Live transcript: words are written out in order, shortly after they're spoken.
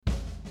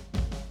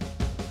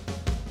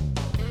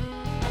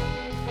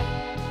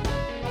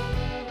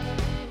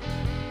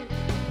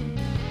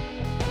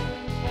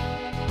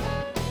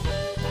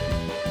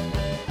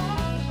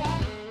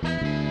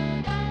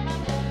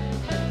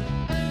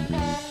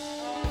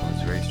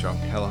strong.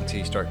 How long till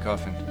you start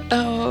coughing?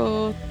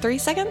 Oh, 3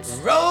 seconds?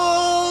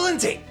 Rolling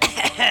tape.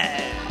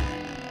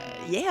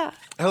 Yeah.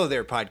 Hello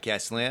there,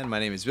 podcast land. My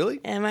name is Billy.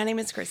 And my name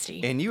is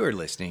Christy. And you are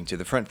listening to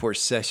the Front Porch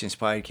Sessions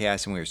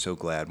podcast, and we are so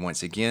glad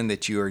once again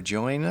that you are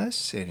joining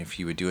us. And if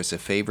you would do us a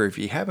favor, if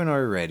you haven't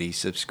already,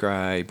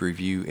 subscribe,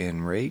 review,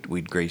 and rate.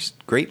 We'd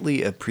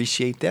greatly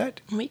appreciate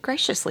that. We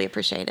graciously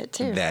appreciate it,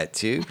 too. That,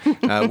 too.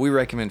 We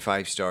recommend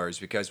 5 stars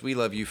because we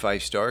love you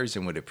 5 stars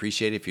and would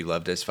appreciate it if you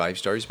loved us 5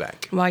 stars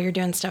back. While you're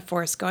doing stuff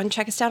for us, go and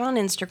check us out on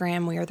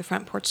Instagram. We are the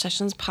Front Porch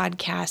Sessions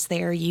podcast.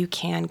 There you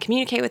can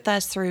communicate with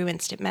us through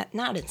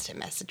not instant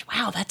message.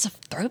 Wow, that's a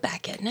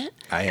throwback, isn't it?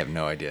 I have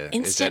no idea.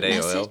 Instant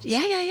Is that AOL? message.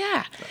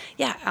 Yeah.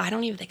 Yeah, I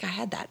don't even think I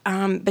had that.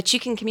 But you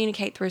can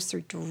communicate through us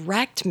through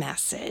direct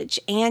message,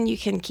 and you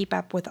can keep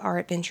up with our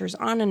adventures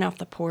on and off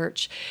the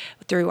porch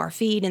through our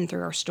feed and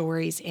through our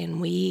stories.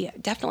 And we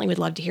definitely would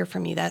love to hear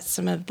from you. That's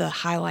some of the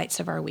highlights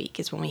of our week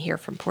is when we hear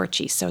from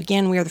Porchies. So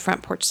again, we are the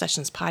Front Porch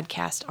Sessions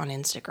podcast on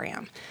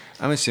Instagram.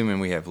 I'm assuming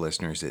we have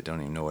listeners that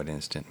don't even know what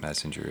instant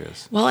messenger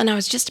is. Well, and I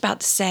was just about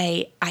to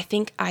say, I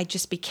think I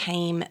just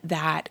became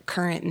that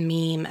current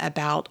meme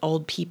about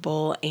old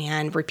people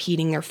and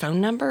repeating their phone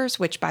numbers,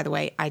 which, by the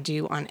way, I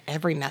do on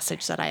every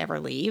message that I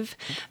ever leave.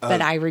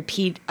 But I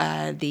repeat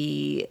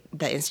the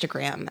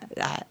Instagram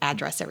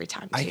address every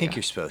time, too. I think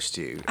you're supposed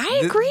to.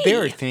 I agree.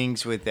 There are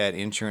things with that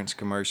insurance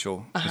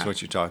commercial, is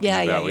what you're talking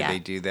about, where they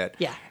do that.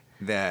 Yeah.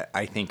 That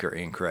I think are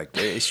incorrect.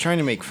 It's trying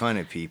to make fun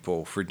of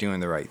people for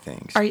doing the right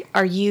things.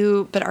 Are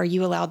you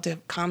allowed to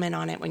comment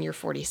on it when you're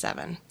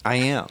 47? I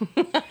am.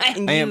 I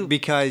am,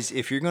 because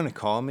if you're going to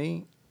call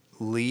me,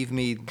 leave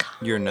me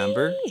your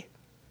number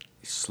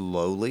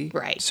slowly,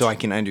 right, so I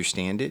can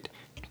understand it.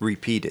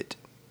 Repeat it.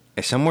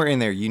 Somewhere in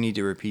there, you need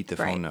to repeat the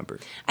phone number.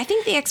 I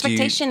think the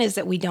expectation is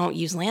that we don't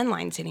use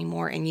landlines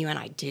anymore, and you and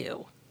I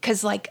do.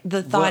 Because, like,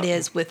 the thought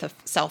is with a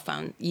cell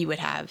phone, you would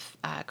have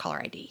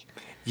caller ID.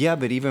 Yeah,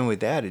 but even with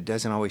that, it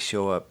doesn't always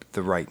show up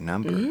the right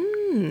number.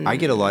 I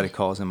get a lot of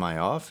calls in my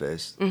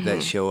office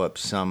that show up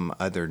some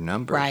other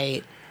number.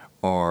 Right.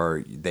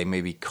 Or they may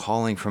be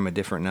calling from a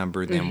different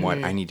number than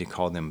what I need to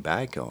call them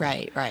back on.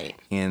 Right.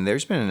 And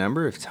there's been a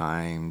number of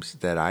times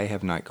that I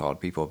have not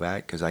called people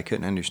back because I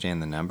couldn't understand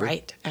the number.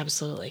 Right,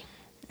 absolutely.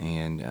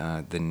 And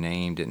the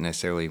name didn't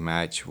necessarily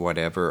match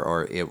whatever,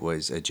 or it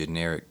was a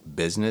generic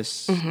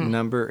business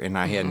number, and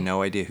I had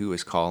no idea who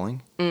was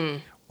calling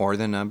or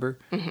the number.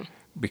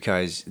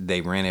 Because they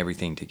ran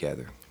everything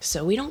together.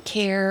 So we don't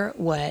care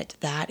what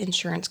that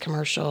insurance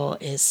commercial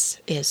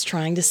is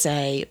trying to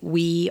say.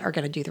 We are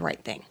going to do the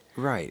right thing.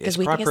 Right. Because it's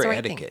we think it's proper the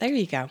right etiquette. thing. There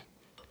you go.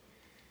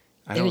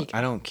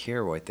 I don't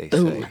care what they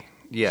Boom. say.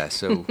 Yeah,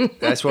 so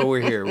that's what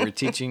we're here. We're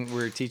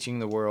teaching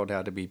the world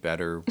how to be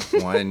better,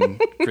 one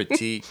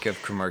critique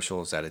of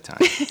commercials at a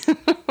time.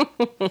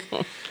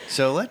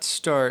 So let's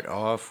start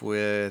off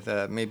with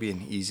maybe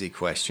an easy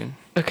question.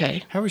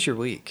 Okay. How was your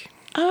week?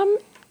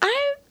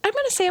 I'm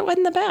going to say it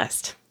wasn't the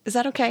best. Is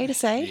that okay to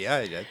say?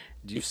 Yeah,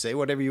 you say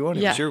whatever you want.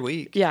 It was your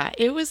week. Yeah,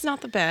 it was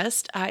not the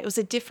best. It was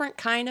a different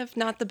kind of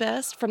not the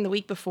best from the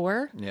week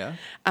before. Yeah.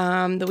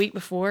 The week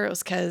before, it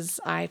was because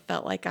I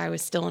felt like I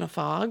was still in a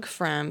fog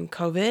from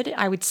COVID.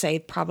 I would say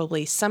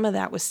probably some of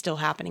that was still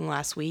happening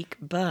last week,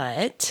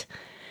 but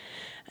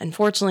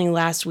unfortunately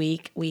last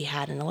week we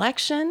had an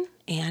election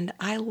and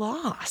I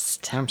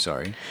lost. I'm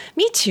sorry.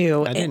 Me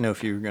too. I didn't know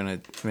if you were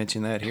going to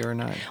mention that here or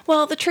not.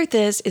 Well, the truth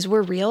is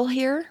we're real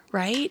here,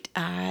 right?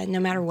 No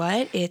matter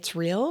what, it's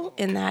real,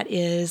 and that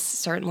is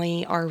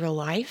certainly our real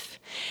life.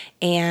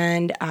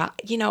 And,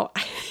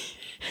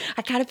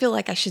 I kind of feel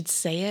like I should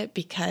say it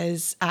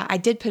because I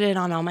did put it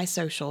on all my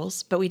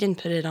socials, but we didn't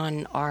put it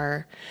on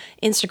our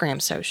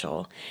Instagram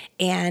social.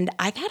 And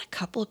I've had a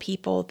couple of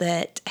people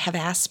that have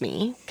asked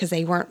me because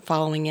they weren't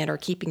following it or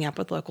keeping up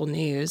with local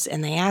news.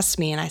 And they asked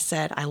me and I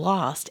said, I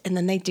lost. And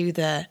then they do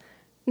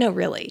no,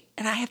 really.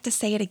 And I have to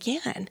say it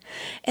again.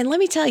 And let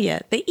me tell you,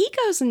 the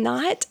ego's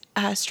not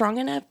strong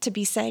enough to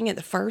be saying it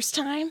the first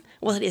time.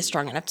 Well, it is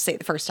strong enough to say it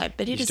the first time,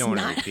 but it is don't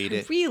want not. to repeat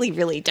it? Really,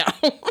 really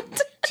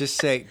don't. Just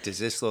say, does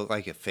this look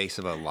like a face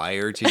of a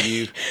liar to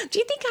you? Do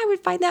you think I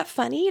would find that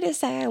funny to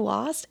say I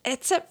lost?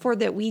 Except for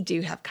that we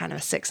do have kind of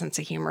a sick sense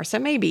of humor. So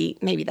maybe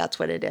that's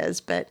what it is.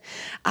 But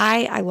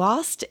I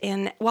lost.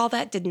 And while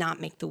that did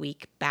not make the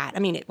week bad, I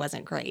mean, it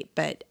wasn't great,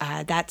 but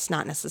that's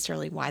not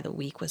necessarily why the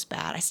week was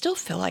bad. I still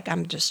feel like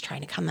I'm just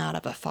trying to come out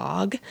of a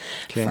fog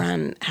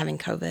from having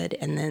COVID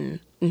and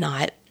then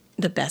not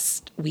the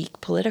best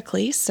week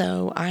politically.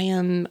 So I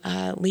am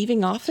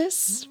leaving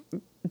office.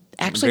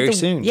 Actually, very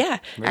soon. Yeah,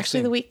 very actually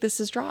soon. The week this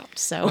is dropped.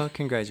 So, well,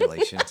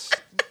 congratulations.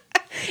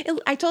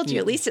 I told you,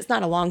 at least it's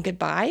not a long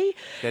goodbye.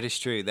 That is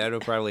true. That'll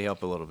probably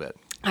help a little bit.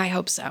 I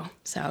hope so.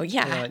 So,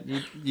 yeah.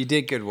 You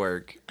did good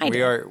work.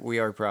 We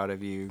are proud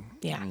of you.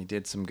 Yeah. You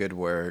did some good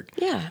work.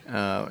 Yeah.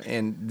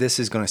 And this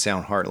is going to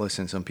sound heartless,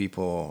 and some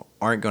people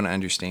aren't going to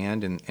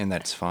understand, and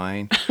that's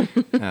fine.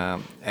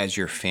 As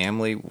your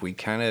family, we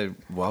kind of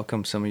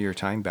welcome some of your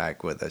time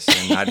back with us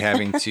and not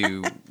having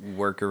to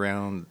work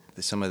around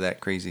some of that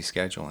crazy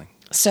scheduling.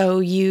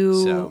 So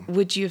So-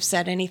 would you have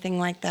said anything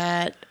like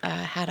that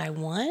had I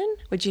won?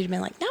 Would you have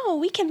been like, no,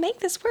 we can make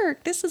this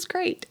work. This is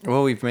great.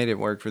 Well, we've made it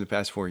work for the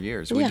past 4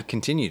 years. We Yeah.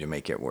 continue to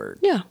make it work.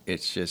 Yeah.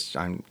 It's just,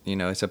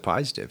 it's a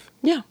positive.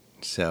 Yeah.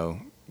 So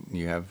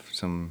you have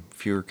some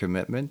fewer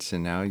commitments,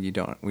 and now we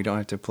don't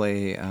have to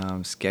play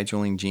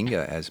scheduling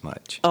Jenga as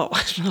much. Oh,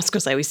 I was going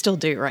to say, we still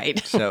do, right?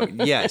 So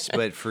yes,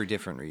 but for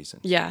different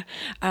reasons. Yeah.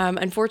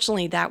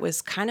 Unfortunately, that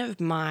was kind of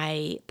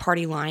my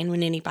party line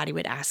when anybody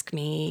would ask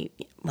me,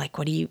 like,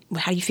 how do you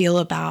feel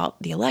about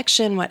the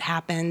election? What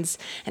happens?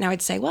 And I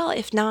would say, well,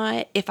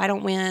 if I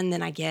don't win,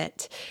 then I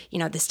get,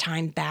 this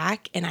time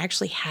back. And I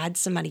actually had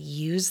somebody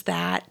use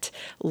that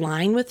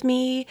line with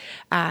me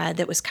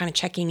that was kind of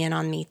checking in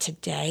on me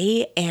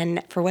today.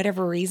 And for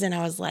whatever reason,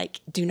 I was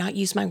like, do not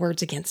use my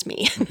words against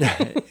me.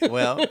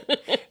 Well,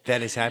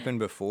 that has happened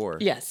before.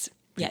 Yes.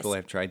 People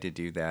have tried to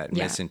do that and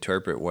Yeah.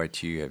 misinterpret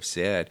what you have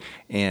said.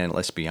 And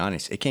let's be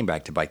honest, it came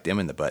back to bite them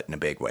in the butt in a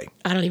big way.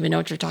 I don't even know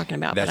what you're talking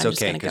about. That's but I'm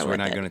just okay, gonna because go we're with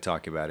not it. going to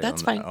talk about it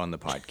That's fine. on the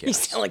podcast. You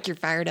sound like you're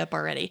fired up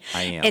already.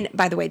 I am. And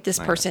by the way, this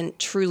person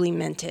truly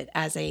meant it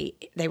as they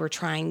were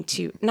trying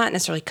to not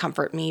necessarily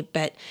comfort me,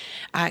 but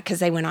because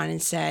they went on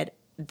and said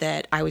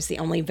that I was the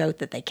only vote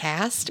that they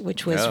cast,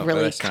 which was Oh,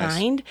 really that's nice.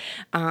 kind.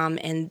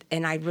 And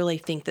I really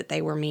think that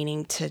they were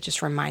meaning to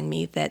just remind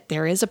me that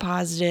there is a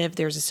positive,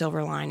 there's a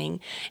silver lining,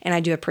 and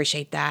I do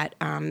appreciate that.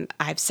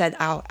 I've said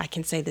I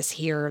can say this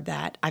here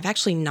that I've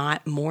actually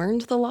not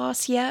mourned the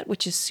loss yet,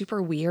 which is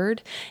super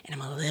weird, and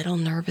I'm a little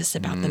nervous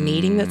about the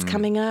meeting that's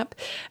coming up.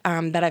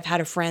 But I've had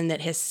a friend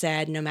that has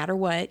said, no matter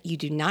what, you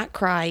do not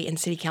cry in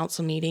city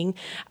council meeting.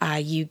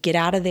 You get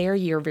out of there,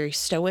 you're very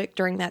stoic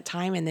during that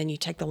time, and then you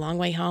take the long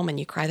way home and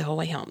you cry the whole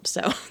way home. So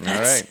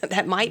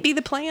that might be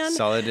the plan.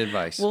 Solid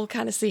advice. We'll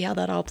kind of see how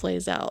that all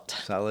plays out.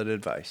 Solid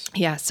advice.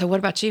 Yeah. So what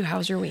about you? How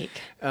was your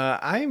week?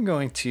 I am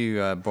going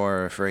to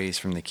borrow a phrase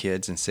from the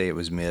kids and say it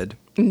was mid.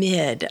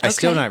 Mid. Okay. I'm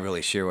still not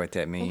really sure what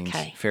that means.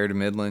 Okay. Fair to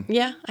Midland?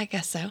 Yeah, I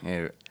guess so.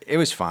 It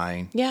was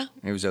fine. Yeah.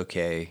 It was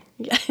okay.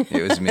 Yeah.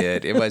 It was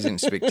mid. It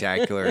wasn't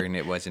spectacular, and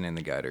it wasn't in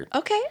the gutter.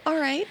 Okay. All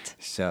right.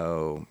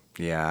 So,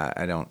 yeah,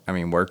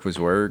 work was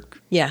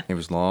work. Yeah. It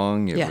was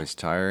long. It Yeah. was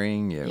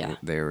tiring. Yeah.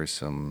 There was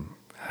some,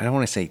 I don't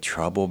want to say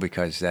trouble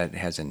because that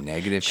has a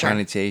negative Sure.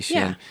 connotation.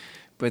 Yeah.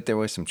 But there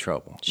was some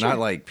trouble. Sure. Not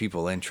like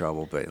people in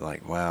trouble, but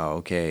like, wow,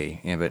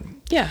 okay. Yeah, but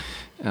Yeah.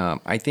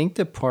 I think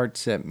the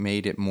parts that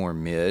made it more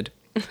mid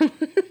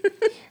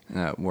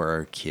were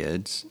our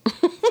kids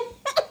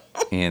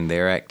and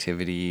their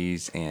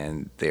activities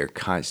and their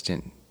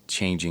constant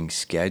changing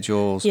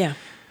schedules Yeah.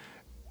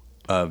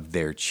 of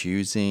their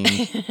choosing.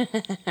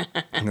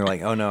 And they're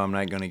like, oh, no, I'm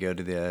not going to go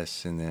to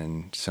this. And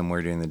then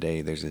somewhere during the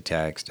day, there's a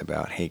text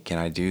about, hey, can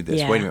I do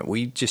this? Yeah. Wait a minute.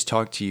 We just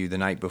talked to you the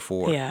night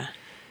before. Yeah.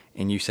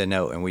 And you said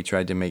no, and we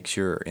tried to make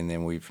sure, and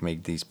then we've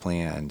made these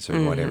plans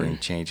or whatever Mm-hmm.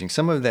 and changing.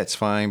 Some of that's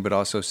fine, but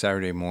also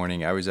Saturday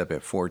morning, I was up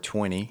at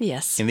 4:20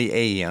 Yes. in the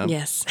a.m.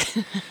 Yes.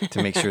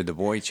 to make sure the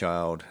boy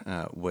child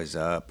was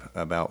up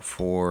about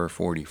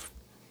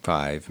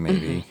 4:45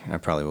 maybe. I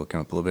probably woke him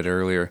up a little bit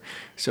earlier,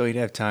 so he'd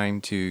have time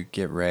to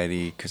get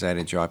ready because I had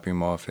to drop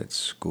him off at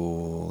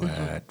school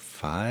at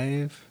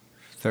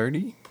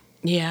 5:30.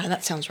 Yeah,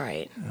 that sounds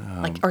right.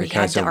 Or you had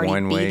because to of already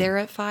one be way. there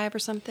at 5 or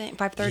something,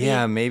 5:30.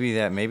 Yeah, maybe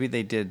that. Maybe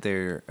they did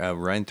their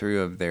run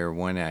through of their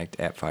one act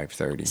at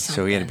 5:30,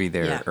 so he had to be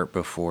there Yeah.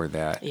 before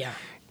that. Yeah.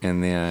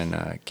 And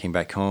then came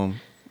back home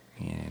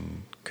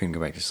and couldn't go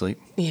back to sleep.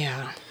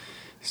 Yeah.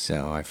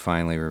 So I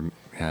finally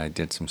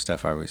did some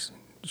stuff I was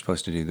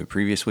supposed to do the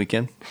previous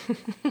weekend.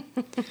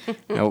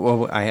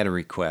 Well, I had a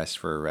request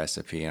for a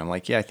recipe, and I'm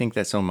like, yeah, I think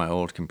that's on my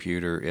old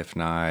computer. If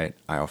not,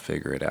 I'll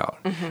figure it out.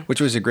 Which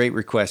was a great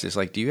request. It's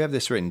like, do you have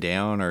this written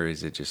down, or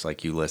is it just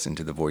like you listen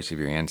to the voice of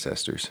your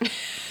ancestors?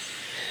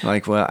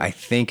 Like, well, I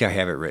think I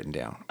have it written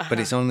down, but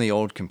it's on the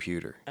old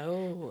computer,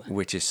 Oh.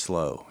 which is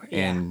slow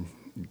Yeah. and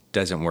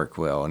doesn't work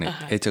well. And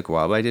it took a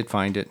while, but I did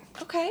find it.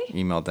 Okay.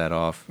 Emailed that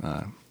off.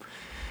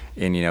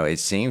 And, it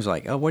seems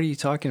like, oh, what are you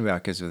talking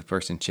about? Because if the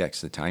person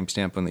checks the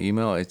timestamp on the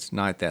email, it's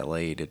not that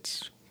late.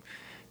 It's,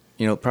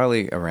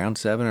 probably around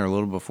 7 or a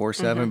little before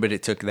 7, but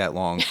it took that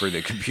long for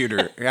the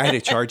computer. I had to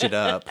charge it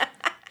up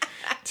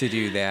to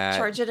do that.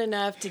 Charge it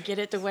enough to get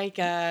it to wake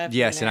up.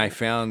 Yes, and I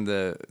found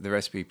the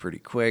recipe pretty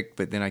quick,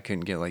 but then I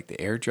couldn't get like the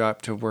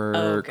AirDrop to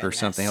work or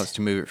something goodness. else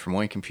to move it from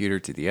one computer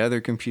to the other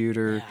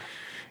computer. Yeah.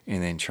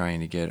 And then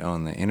trying to get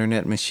on the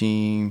internet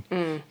machine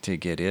to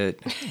get it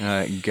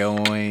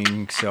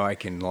going so I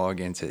can log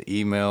into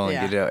email and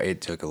Yeah. get it out. It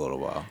took a little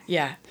while.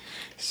 Yeah.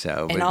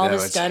 So, And but all that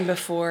this was, done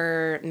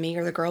before me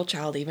or the girl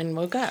child even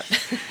woke up.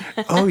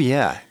 Oh,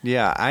 yeah.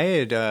 Yeah. I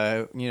had,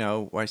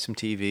 watched some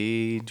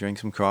TV, drank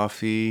some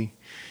coffee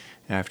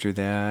after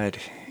that.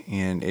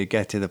 And it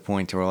got to the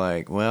point where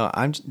like, well,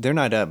 they're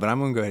not up, but I'm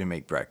going to go ahead and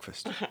make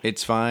breakfast.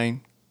 It's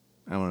fine.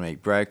 I'm going to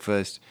make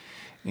breakfast.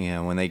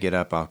 And when they get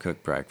up, I'll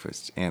cook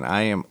breakfast. And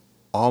I am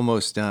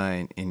almost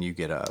done, and you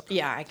get up.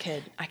 Yeah, I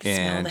could smell the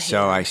hair. And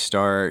so I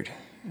start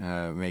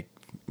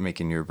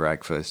making your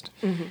breakfast.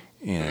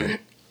 And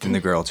Then the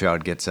girl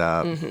child gets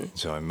up,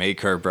 so I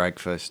make her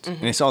breakfast,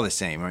 and it's all the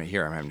same. Right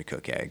here, I'm having to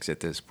cook eggs at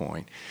this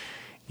point.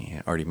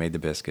 Yeah, already made the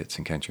biscuits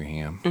and country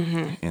ham,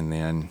 and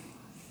then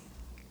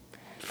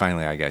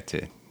finally I got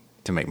to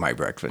make my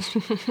breakfast.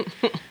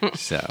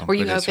 So, Were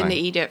you hoping to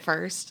eat it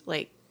first?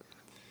 Like,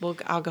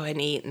 I'll go ahead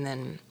and eat, and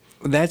then.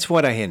 That's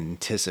what I had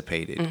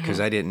anticipated because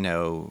I didn't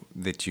know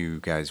that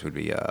you guys would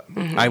be up.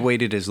 I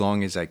waited as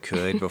long as I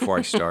could before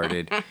I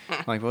started.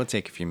 Like, well, it'll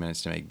take a few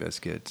minutes to make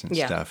biscuits and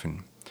stuff,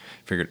 and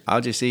figured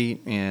I'll just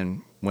eat,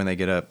 and when they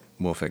get up,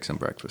 we'll fix some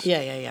breakfast.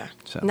 Yeah.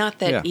 So, not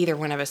that either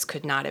one of us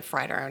could not have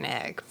fried our own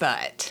egg,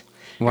 but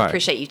I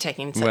appreciate you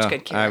taking such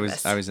good care of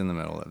us. I was in the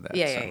middle of that.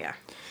 Yeah.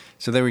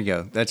 So there we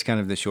go. That's kind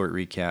of the short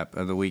recap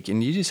of the week.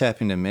 And you just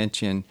happened to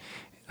mention,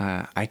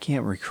 I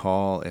can't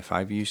recall if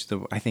I've used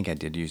I think I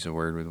did use the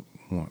word with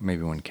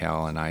maybe when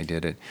Cal and I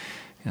did it,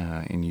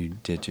 and you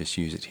did just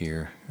use it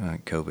here,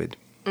 COVID.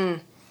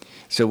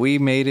 So we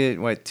made it,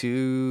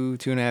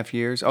 2.5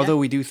 years? Although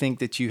we do think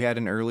that you had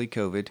an early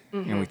COVID,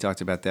 and we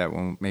talked about that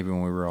when we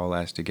were all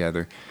last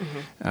together.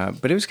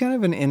 But it was kind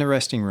of an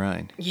interesting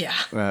run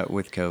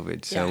with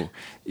COVID. So,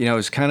 I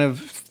was kind of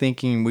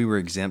thinking we were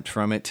exempt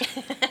from it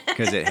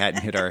because it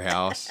hadn't hit our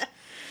house.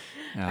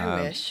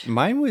 I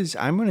wish.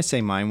 I'm going to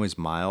say mine was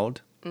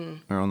mild,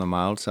 or on the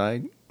mild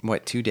side.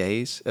 2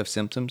 days of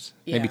symptoms?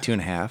 Maybe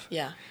 2.5.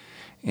 Yeah.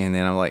 And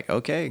then I'm like,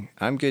 okay,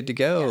 I'm good to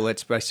go.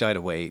 Let's try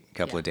to wait a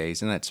couple of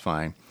days, and that's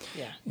fine.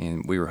 Yeah.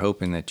 And we were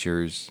hoping that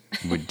yours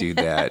would do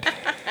that.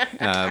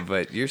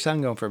 But your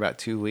son going for about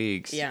 2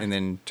 weeks and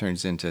then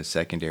turns into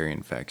secondary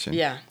infection.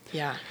 Yeah.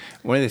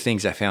 One of the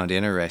things I found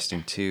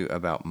interesting, too,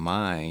 about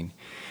mine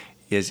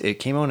is it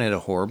came on at a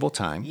horrible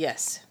time.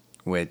 Yes.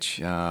 Which,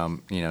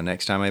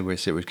 next time I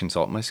wish it would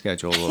consult my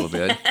schedule a little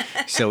bit.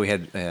 So we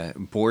had a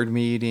board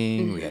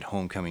meeting, we had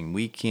homecoming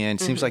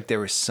weekend. Seems like there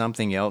was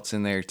something else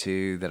in there,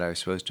 too, that I was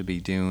supposed to be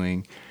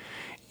doing.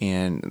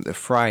 And the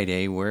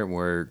Friday, we're at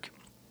work,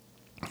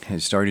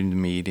 had started the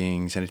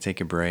meetings, had to take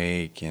a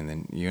break, and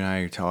then you and I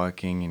are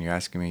talking, and you're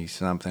asking me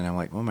something. I'm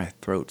like, well, my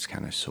throat's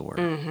kind of sore.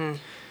 And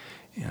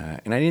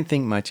I didn't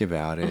think much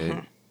about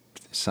it.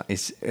 So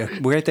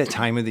we're at that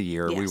time of the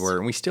year,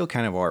 and we still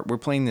kind of are. We're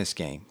playing this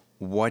game.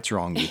 What's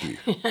wrong with you?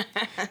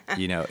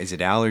 Is it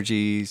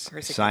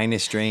allergies,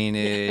 sinus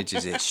drainage?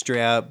 Is it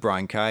strep,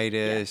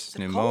 bronchitis,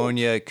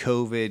 pneumonia,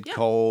 COVID,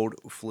 cold,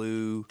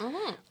 flu?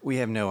 We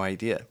have no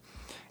idea.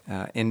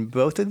 And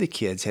both of the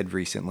kids had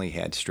recently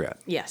had strep.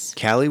 Yes.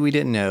 Callie, we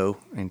didn't know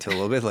until a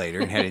little bit later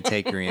and had to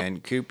take her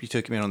in. Coop, you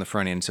took him in on the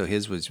front end, so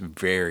his was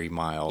very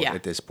mild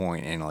at this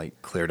point and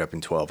cleared up in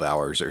 12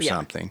 hours or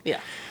something. Yeah.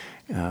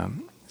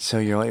 So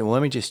you're like, well,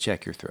 let me just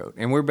check your throat.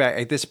 And we're back.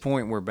 At this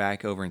point, we're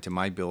back over into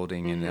my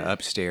building and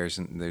upstairs,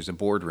 and there's a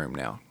boardroom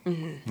now,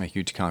 a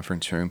huge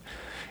conference room.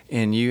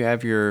 And you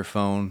have your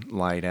phone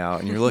light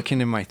out, and you're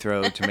looking in my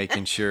throat to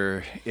making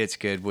sure it's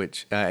good,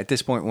 which at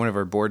this point, one of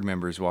our board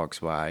members walks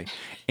by,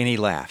 and he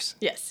laughs.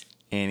 Yes.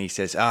 And he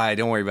says,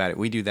 don't worry about it.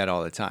 We do that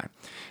all the time.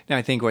 Now,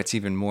 I think what's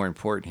even more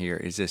important here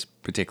is this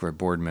particular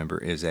board member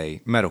is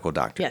a medical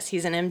doctor. Yes,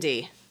 he's an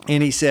MD.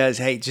 And he says,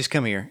 hey, just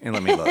come here and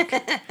let me look.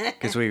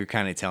 Because we were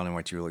kind of telling him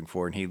what you were looking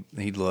for. And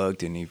he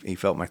looked and he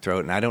felt my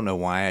throat. And I don't know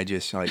why. I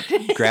just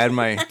grabbed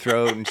my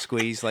throat and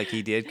squeezed like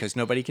he did because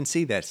nobody can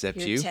see that except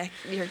you.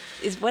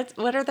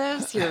 What are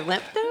those? Your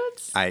lymph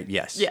nodes?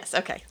 Yes. Yes,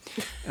 okay.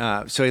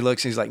 So he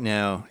looks and he's like,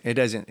 no, it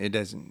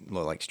doesn't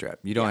look like strep.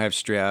 You don't have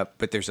strep,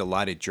 but there's a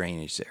lot of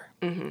drainage there.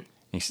 And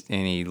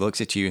he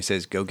looks at you and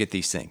says, go get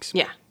these things.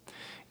 Yeah.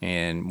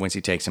 And once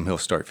he takes them, he'll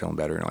start feeling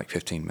better in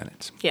 15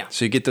 minutes. Yeah.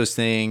 So you get those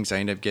things. I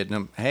end up getting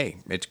them. Hey,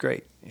 it's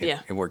great.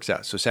 It works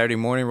out. So Saturday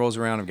morning rolls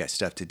around. I've got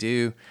stuff to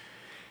do,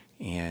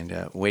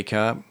 and wake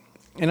up,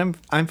 and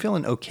I'm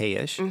feeling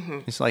okay-ish.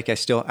 It's like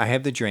I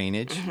have the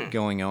drainage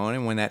going on,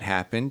 and when that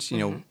happens,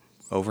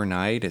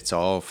 overnight it's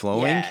all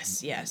flowing.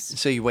 Yes.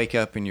 So you wake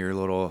up and you're a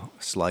little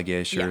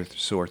sluggish or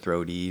sore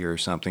throaty or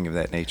something of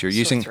that nature.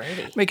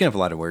 Making up a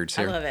lot of words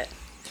here. I love it.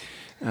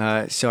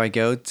 So I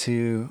go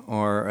to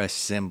our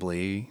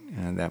assembly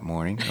that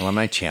morning,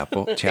 alumni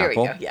chapel. There we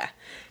go, yeah.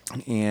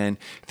 And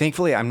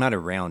thankfully, I'm not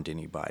around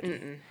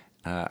anybody.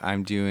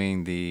 I'm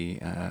doing the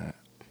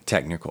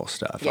technical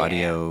stuff,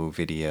 audio,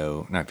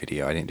 video, not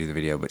video. I didn't do the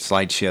video, but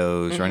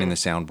slideshows, running the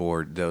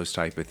soundboard, those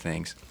type of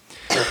things.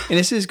 And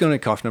this is going to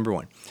cost number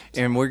one.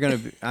 And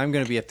I'm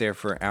going to be up there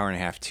for an hour and a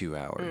half, 2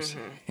 hours.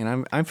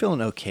 And I'm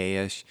feeling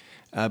okay-ish,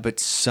 but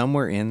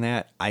somewhere in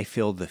that, I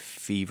feel the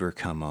fever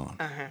come on.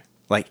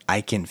 Like,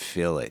 I can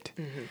feel it.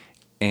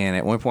 And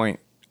at one point,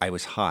 I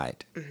was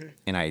hot,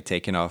 and I had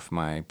taken off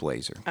my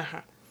blazer.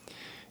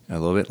 A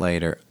little bit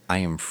later, I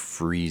am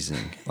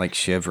freezing, like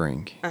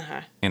shivering,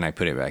 and I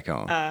put it back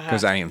on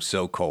because I am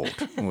so cold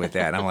with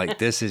that. I'm like,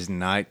 this is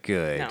not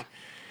good.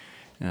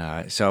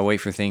 No. So I wait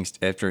for things,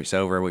 after it's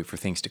over, I wait for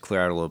things to clear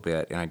out a little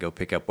bit, and I go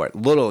pick up what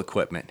little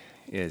equipment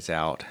is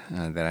out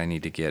that I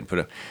need to get put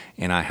up,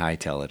 and I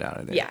hightail it out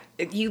of there. Yeah.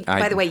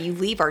 By the way, you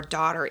leave our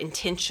daughter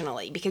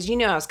intentionally because you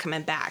knew I was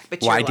coming back.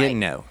 But I didn't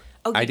know.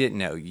 I didn't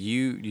know.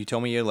 You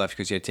told me you left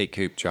because you had to take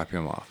Coop, drop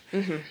him off.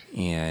 Mm-hmm.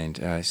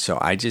 And so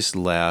I just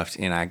left,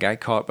 and I got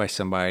caught by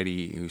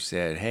somebody who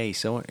said, hey,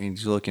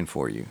 someone's looking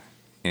for you.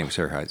 And it was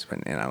her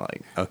husband. And I'm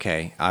like,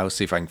 okay, I will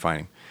see if I can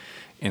find him.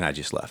 And I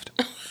just left.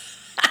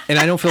 And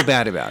I don't feel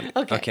bad about it.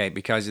 Okay,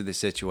 because of the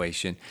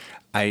situation.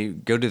 I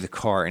go to the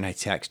car and I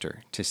text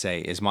her to say,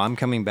 is Mom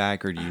coming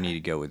back or do you need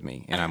to go with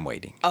me? And I'm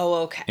waiting.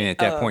 Oh, okay. And at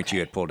that point, you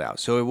had pulled out.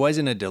 So it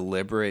wasn't a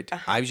deliberate,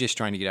 I was just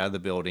trying to get out of the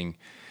building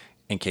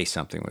in case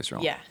something was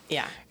wrong.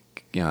 Yeah.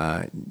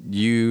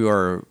 You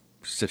are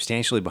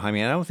substantially behind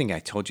me. And I don't think I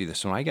told you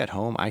this. When I got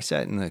home, I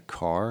sat in the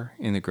car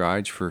in the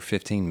garage for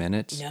 15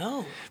 minutes.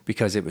 No.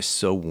 Because it was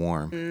so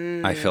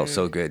warm. I felt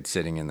so good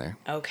sitting in there.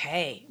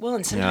 Okay. Well,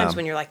 and sometimes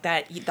when you're like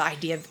that, the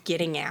idea of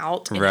getting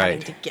out and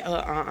having to get,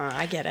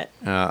 I get it.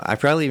 I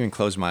probably even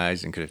closed my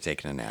eyes and could have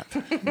taken a nap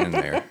in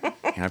there.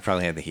 And I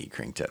probably had the heat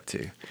cranked up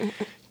too.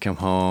 Come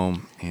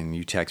home and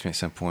you text me at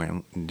some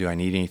point, do I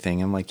need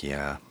anything? I'm like,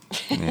 yeah.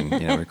 And,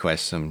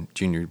 request some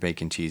junior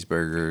bacon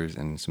cheeseburgers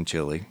and some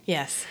chili.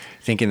 Yes.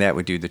 Thinking that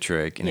would do the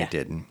trick, and it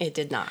didn't. It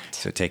did not.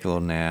 So take a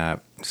little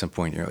nap. At some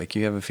point, you're like,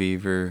 you have a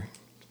fever,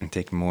 and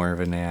take more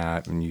of a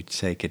nap, and you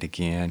take it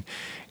again,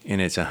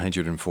 and it's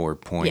 104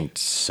 point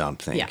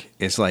something. Yeah.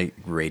 It's like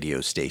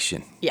radio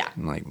station. Yeah.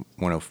 Like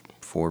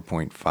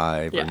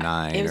 104.5 or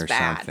 9 or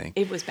something.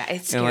 It was bad.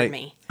 It scared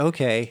me.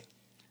 Okay.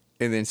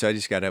 And then so I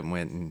just got up and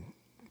went and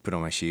put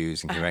on my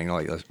shoes and came back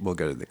and we'll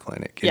go to the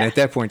clinic. And at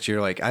that point,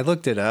 you're like, I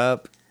looked it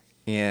up,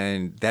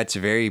 and that's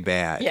very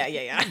bad.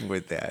 Yeah.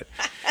 With that.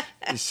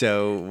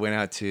 So went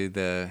out to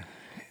the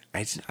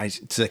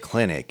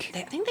clinic.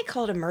 I think they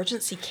call it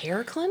emergency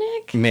care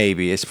clinic.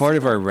 Maybe. It's part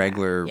of our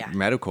regular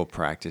medical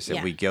practice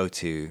that we go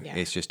to. Yeah.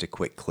 It's just a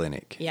quick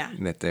clinic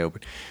that they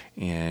open.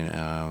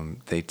 And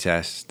they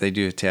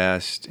do a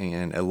test,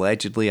 and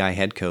allegedly I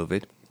had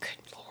COVID.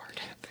 Good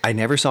Lord. I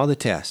never saw the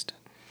test.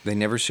 They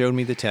never showed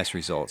me the test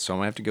results, so I'm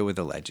going to have to go with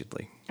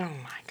allegedly. Oh,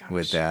 my gosh.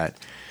 With that.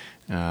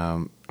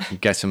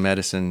 Got some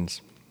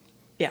medicines.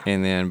 Yeah.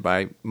 And then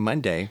by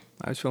Monday,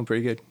 I was feeling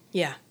pretty good.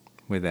 Yeah.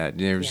 With that.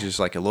 There was just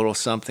like a little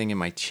something in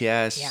my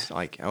chest. Yeah.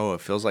 Like,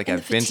 it feels like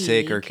I've been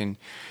sick or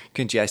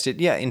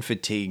congested. Yeah, and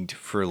fatigued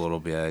for a little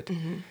bit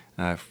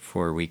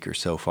for a week or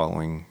so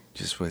following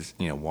just with,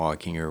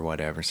 walking or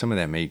whatever. Some of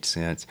that made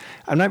sense.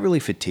 I'm not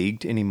really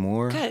fatigued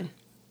anymore. Good.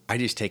 I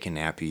just take a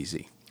nap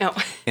easy. Oh,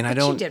 and I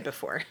don't. You did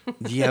before.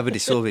 Yeah, but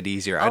it's a little bit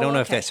easier. I don't know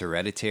if that's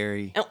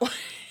hereditary Oh.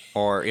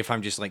 or if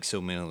I'm just like so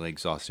mentally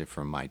exhausted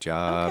from my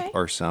job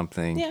or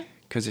something. Yeah.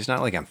 Because it's not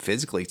like I'm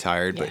physically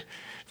tired, but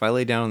if I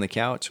lay down on the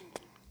couch,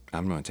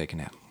 I'm going to take a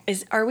nap.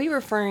 Are we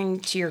referring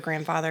to your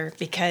grandfather?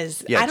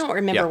 Because Yes. I don't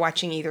remember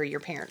watching either of your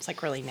parents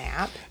like really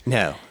nap.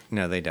 No,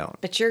 they don't.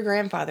 But your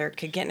grandfather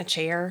could get in a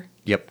chair.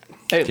 Yep.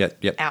 Boom.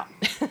 Yep. Out.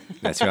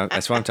 That's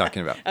what I'm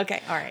talking about.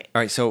 Okay. All right.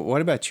 All right. So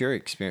what about your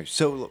experience?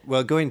 So,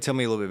 well, go ahead and tell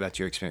me a little bit about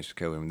your experience with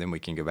COVID, and then we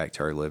can go back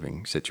to our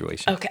living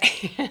situation.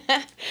 Okay.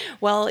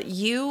 Well,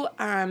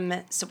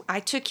 so I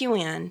took you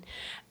in,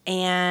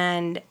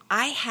 and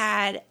I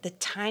had the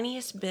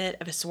tiniest bit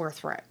of a sore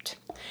throat.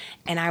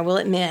 And I will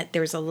admit,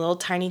 there was a little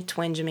tiny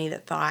twinge in me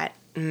that thought,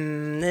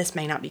 this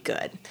may not be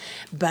good.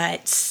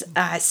 But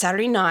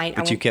Saturday night...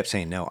 But you kept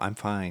saying, no, I'm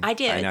fine. I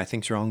did.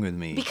 Nothing's wrong with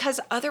me.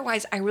 Because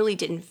otherwise, I really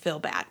didn't feel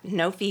bad.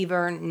 No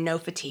fever, no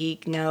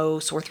fatigue, no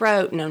sore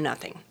throat, no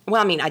nothing.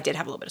 Well, I mean, I did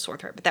have a little bit of sore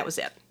throat, but that was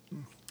it.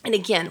 And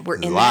again, we're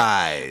in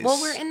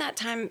that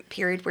time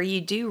period where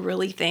you do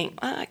really think,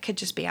 it could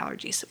just be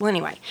allergies. Well,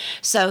 anyway,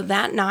 so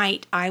that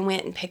night I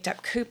went and picked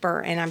up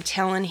Cooper, and I'm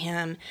telling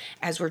him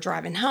as we're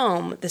driving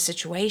home the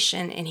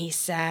situation, and he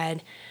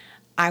said,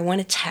 I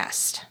want to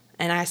test.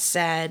 And I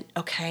said,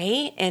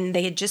 okay. And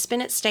they had just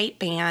been at State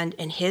Band,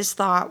 and his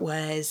thought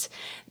was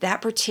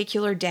that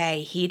particular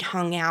day he'd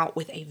hung out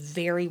with a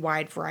very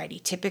wide variety.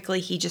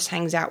 Typically, he just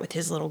hangs out with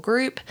his little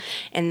group,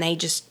 and they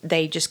just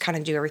kind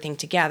of do everything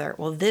together.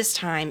 Well, this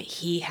time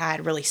he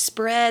had really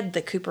spread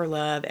the Cooper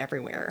love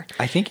everywhere.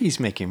 I think he's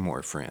making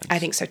more friends. I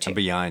think so too.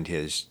 Beyond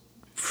his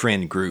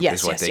friend group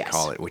is what they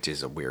call it, which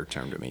is a weird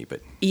term to me,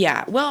 but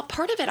yeah. Well,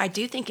 part of it I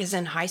do think is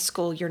in high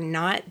school you're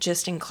not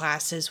just in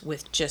classes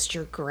with just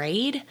your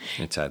grade.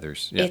 It's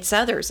others. Yeah. It's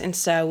others. And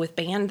so with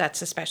band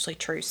that's especially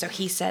true. So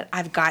he said,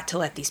 I've got to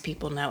let these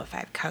people know if I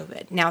have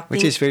COVID. Now,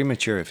 which is very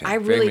mature of him. I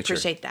really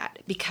appreciate that,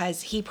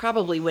 because he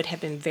probably would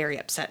have been very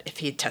upset if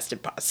he had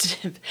tested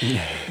positive.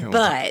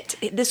 But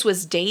this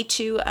was day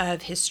 2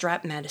 of his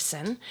strep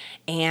medicine,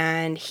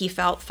 and he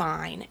felt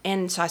fine.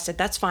 And so I said,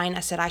 that's fine.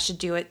 I said, I should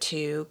do it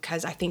too,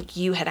 because I think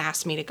you had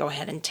asked me to go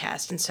ahead and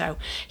test. And so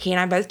he and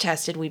I both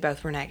tested. We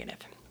both were negative.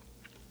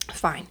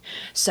 Fine.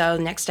 So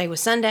next day was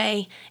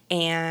Sunday,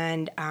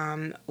 and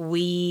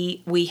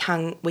we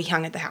hung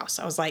at the house.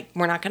 I was like,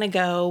 we're not going to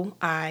go.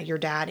 Your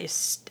dad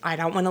is. I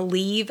don't want to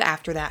leave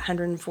after that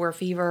 104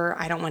 fever.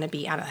 I don't want to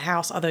be out of the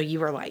house. Although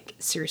you were like,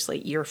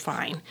 seriously, you're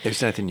fine.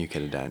 There's nothing you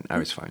could have done. I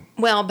was fine.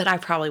 Well, but I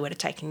probably would have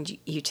taken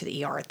you to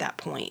the ER at that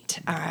point,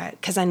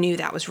 because I knew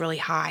that was really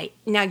high.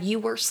 Now, you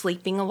were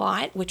sleeping a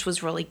lot, which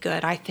was really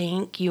good. I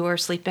think you were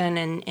sleeping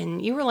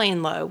and you were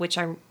laying low, which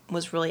I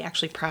was really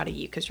actually proud of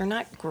you because you're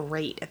not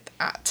great at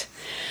that.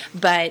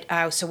 But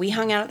so we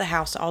hung out at the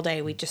house all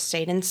day. We just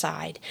stayed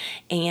inside.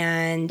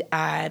 And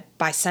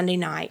by Sunday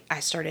night, I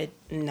started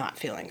not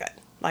feeling good.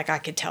 Like I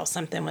could tell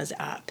something was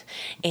up.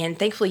 And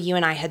thankfully you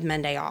and I had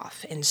Monday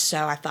off. And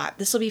so I thought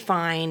this will be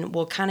fine.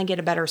 We'll kind of get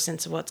a better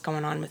sense of what's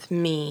going on with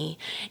me.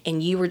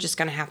 And you were just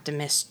going to have to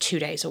miss 2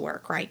 days of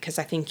work, right? Because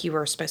I think you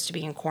were supposed to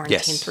be in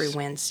quarantine through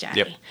Wednesday.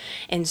 Yep.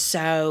 And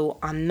so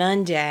on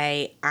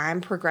Monday,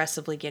 I'm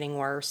progressively getting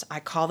worse.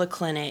 I call the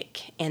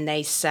clinic and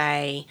they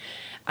say,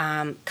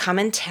 come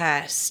and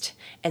test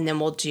and then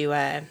we'll do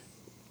a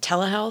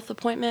telehealth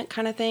appointment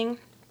kind of thing.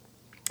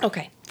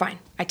 Okay, fine.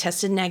 I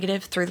tested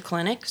negative through the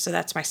clinic, so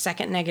that's my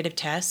second negative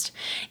test.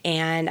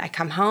 And I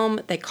come home,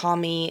 they call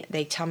me,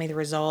 they tell me the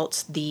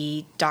results.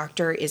 The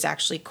doctor is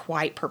actually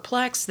quite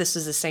perplexed. This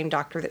is the same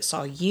doctor that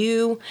saw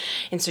you.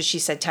 And so she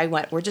said, tell you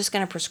what, we're just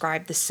going to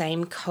prescribe the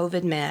same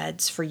COVID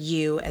meds for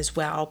you as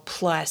well,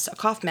 plus a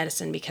cough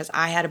medicine because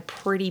I had a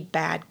pretty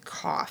bad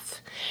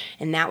cough.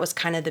 And that was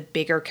kind of the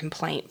bigger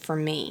complaint for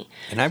me.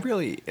 And I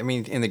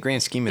mean, in the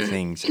grand scheme of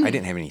things, I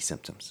didn't have any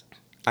symptoms.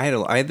 I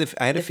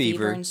had a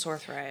fever and sore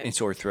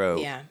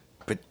throat. Yeah.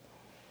 But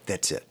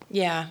that's it.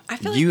 Yeah. I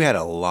feel you like had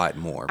a lot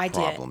more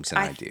problems than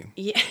I do.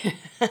 Yeah.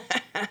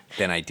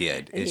 Than I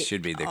did. It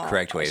should be the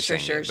correct way of saying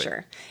it.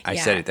 Sure. I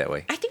said it that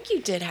way. I think you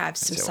did have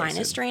some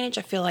sinus drainage.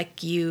 I feel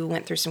like you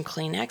went through some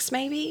Kleenex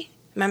maybe.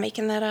 Am I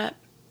making that up?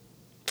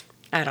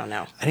 I don't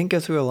know. I didn't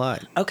go through a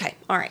lot. Okay.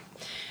 All right.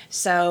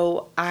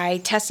 So I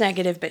test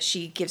negative, but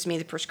she gives me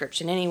the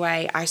prescription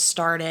anyway. I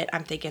start it.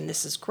 I'm thinking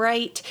this is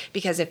great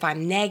because if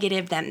I'm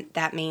negative, then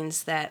that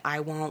means that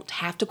I won't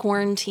have to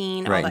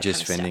quarantine. Right, all that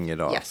just kind of fending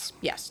stuff. it off.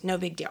 Yes, no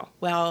big deal.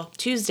 Well,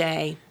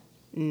 Tuesday,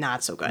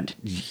 not so good.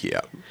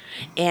 Yeah.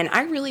 And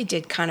I really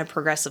did kind of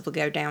progressively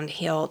go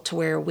downhill to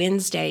where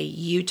Wednesday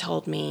you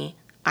told me,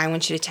 I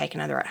want you to take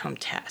another at-home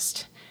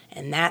test.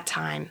 And that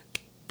time,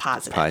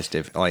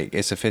 positive. Like,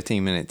 it's a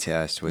 15-minute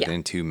test.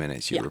 Within 2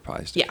 minutes, you were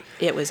positive.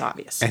 Yeah, it was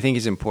obvious. I think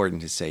it's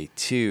important to say,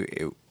 too,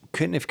 it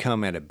couldn't have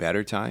come at a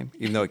better time,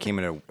 even though it came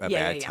at a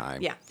bad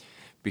time. Yeah.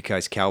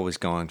 Because Cal was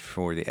gone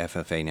for the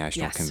FFA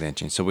National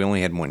Convention. So we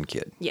only had one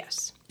kid.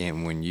 Yes.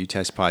 And when you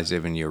test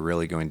positive and you're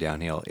really going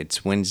downhill,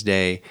 it's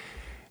Wednesday.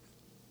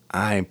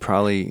 By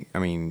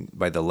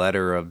the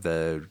letter of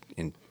the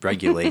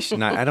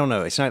regulation, I don't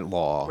know. It's not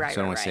law. So I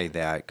don't want to say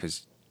that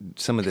because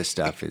some of this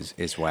stuff is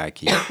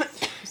wacky.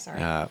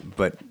 Sorry.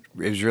 But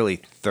it was really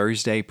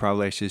Thursday,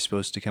 probably I was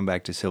supposed to come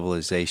back to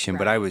civilization. Right.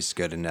 But I was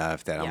good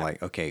enough that I'm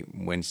like, okay,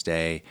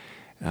 Wednesday,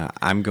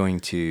 I'm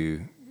going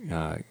to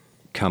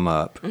come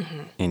up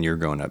and you're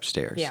going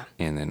upstairs. Yeah.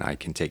 And then I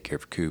can take care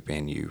of Coop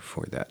and you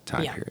for that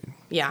time period.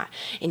 Yeah.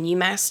 And you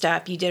masked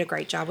up. You did a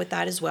great job with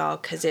that as well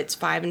because it's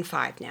 5 and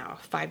 5 now.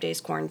 5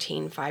 days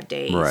quarantine, 5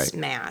 days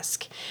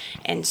mask.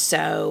 And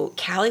so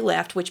Callie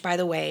left, which, by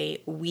the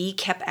way, we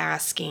kept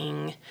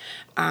asking.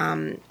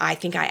 I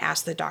think I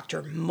asked the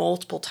doctor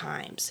multiple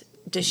times,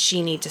 does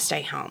she need to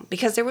stay home?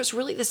 Because there was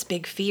really this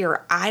big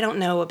fear. I don't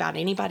know about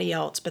anybody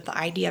else, but the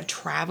idea of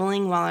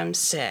traveling while I'm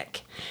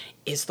sick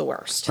is the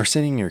worst. Or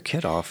sending your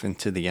kid off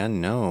into the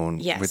unknown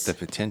with the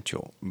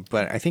potential.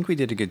 But I think we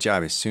did a good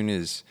job. As soon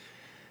as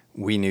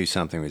we knew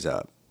something was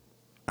up,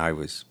 I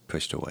was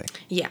pushed away.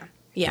 Yeah.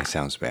 It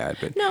sounds bad,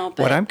 but no.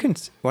 But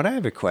what I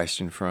have a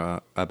question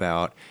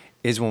about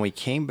is when we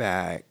came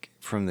back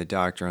from the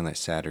doctor on that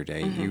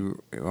Saturday,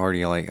 you were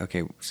already like,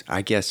 okay,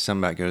 I guess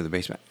something about go to the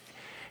basement.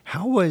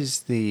 How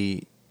was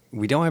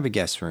we don't have a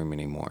guest room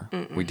anymore.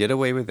 We did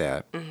away with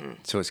that.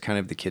 So it's kind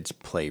of the kids'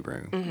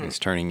 playroom. It's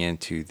turning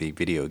into the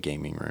video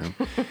gaming room.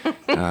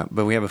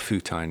 But we have a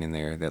futon in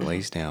there that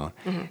lays down.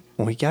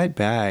 When we got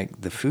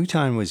back, the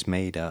futon was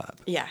made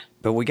up. Yeah.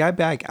 But we got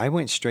back, I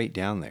went straight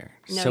down there.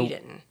 No, you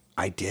didn't.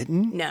 I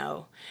didn't?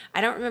 No. I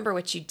don't remember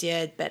what you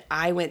did, but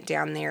I went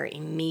down there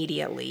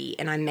immediately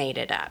and I made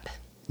it up.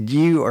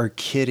 You are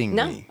kidding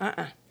me.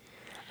 No,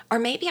 Or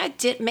maybe I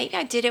did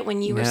it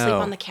when you were asleep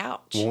on the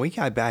couch. When we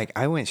got back,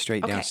 I went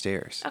straight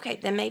downstairs. Okay,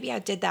 then maybe I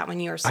did that when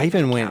you were asleep I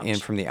even on the went couch. in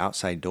from the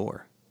outside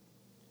door.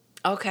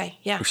 Okay,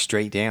 yeah.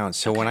 Straight down.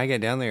 So when I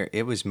got down there,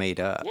 it was made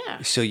up.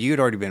 Yeah. So you had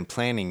already been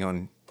planning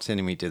on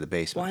sending me to the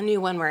basement. Well, I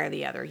knew one way or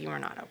the other you were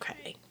not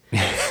okay.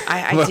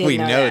 Well, did we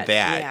know that.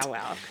 Yeah,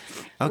 well.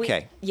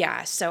 Okay.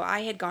 So I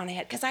had gone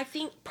ahead because I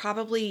think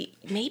probably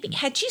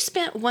had you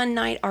spent one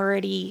night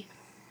already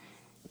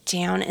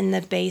down in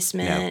the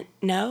basement?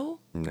 No?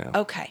 No.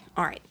 Okay.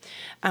 All right.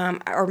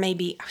 Or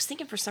maybe I was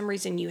thinking for some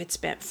reason you had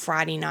spent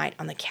Friday night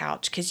on the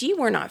couch because you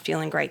were not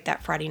feeling great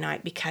that Friday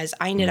night because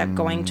I ended up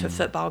going to a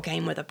football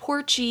game with a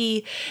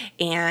Porchie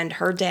and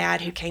her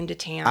dad who came to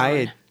town. I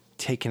had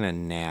taken a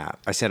nap.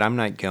 I said, I'm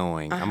not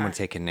going. I'm going to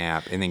take a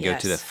nap and then go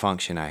to the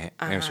function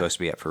I'm supposed to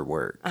be at for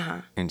work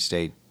and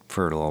stayed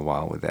for a little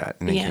while with that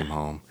and then came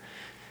home.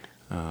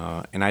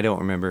 And I don't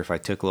remember if I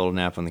took a little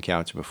nap on the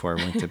couch before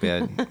I went to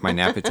bed, my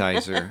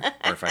napetizer,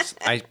 or if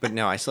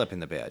I slept in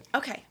the bed.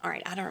 Okay, all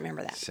right, I don't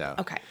remember that. So,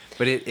 okay,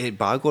 but it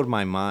boggled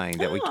my mind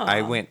that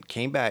I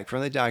came back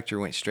from the doctor,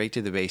 went straight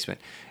to the basement.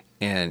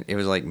 and it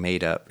was like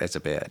made up as a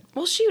bed.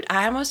 Well, shoot,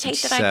 I almost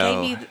hate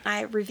that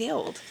I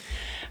revealed.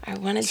 I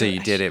wanted So to.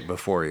 you did it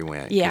before he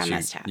went. Yeah, 'cause I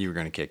must have. You were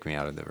going to kick me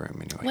out of the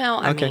room anyway. Well,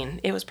 I Okay.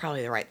 mean, it was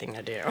probably the right thing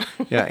to do.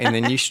 Yeah, and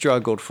then you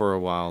struggled for a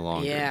while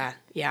longer.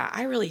 Yeah,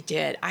 I really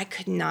did. I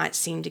could not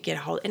seem to get a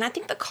hold. And I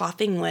think the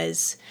coughing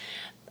was,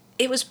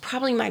 it was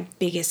probably my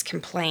biggest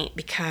complaint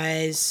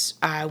because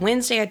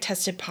Wednesday I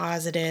tested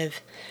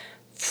positive.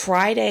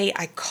 Friday,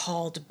 I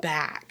called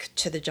back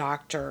to the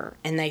doctor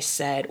and they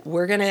said,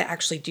 we're going to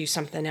actually do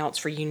something else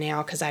for you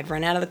now because I'd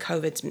run out of the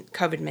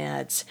COVID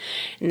meds.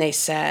 And they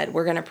said,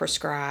 we're going to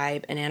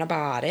prescribe an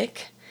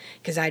antibiotic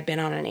because I'd been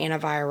on an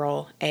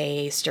antiviral,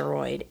 a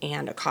steroid,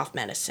 and a cough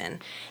medicine.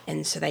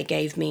 And so they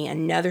gave me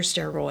another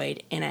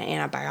steroid and an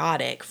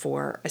antibiotic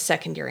for a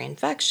secondary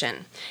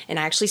infection. And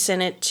I actually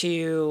sent it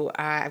to,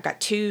 I've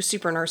got 2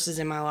 super nurses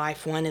in my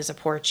life. One is a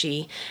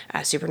Porchy,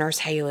 Super Nurse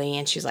Haley,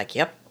 and she's like,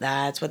 yep,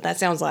 that's what that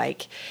sounds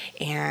like.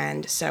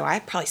 And so I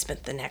probably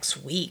spent the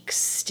next week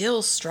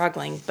still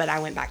struggling, but I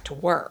went back to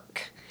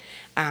work.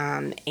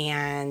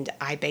 And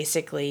I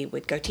basically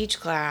would go teach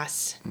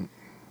class,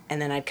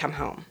 and then I'd come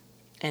home.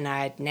 And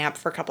I'd nap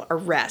for or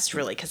rest,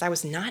 really, because I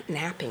was not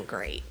napping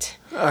great.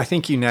 I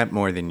think you nap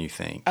more than you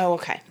think. Oh,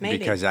 okay. Maybe.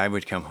 Because I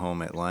would come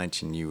home at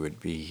lunch and you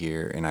would be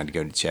here and I'd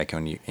go to check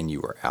on you and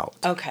you were out.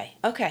 Okay.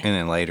 And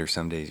then later,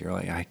 some days you're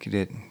like, I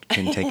couldn't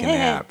take a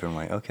nap. And I'm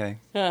like, okay.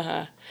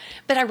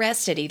 But I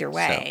rested either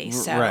way.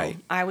 So right.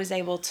 I was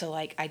able to,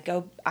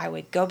 I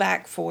would go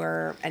back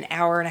for an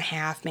hour and a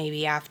half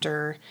maybe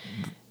after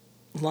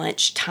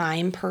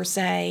lunchtime per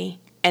se.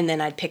 And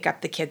then I'd pick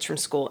up the kids from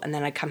school, and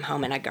then I'd come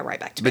home and I'd go right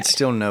back to bed. But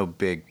still no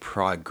big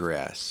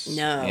progress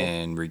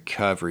in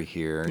recovery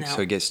here. No.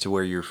 So it gets to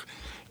where you're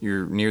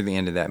near the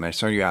end of that medicine.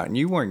 So you're out, and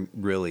you weren't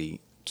really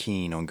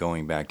keen on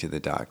going back to the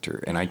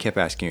doctor. And I kept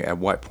asking you, at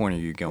what point are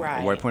you going? Right.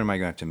 At what point am I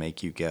going to have to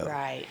make you go?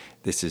 Right.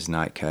 This is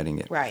not cutting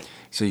it. Right.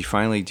 So you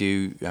finally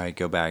do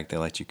go back. They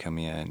let you come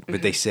in.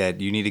 But they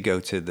said, you need to go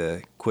to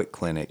the quick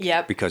clinic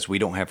because we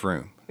don't have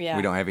room. Yeah.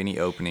 We don't have any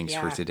openings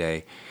for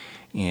today.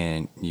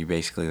 And you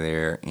basically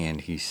there,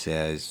 and he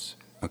says,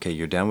 okay,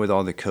 you're done with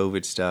all the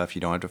COVID stuff. You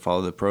don't have to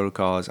follow the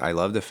protocols. I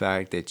love the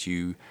fact that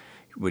you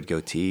would go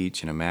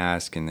teach in a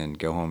mask and then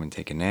go home and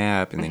take a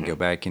nap and then go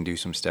back and do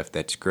some stuff.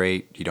 That's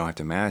great. You don't have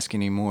to mask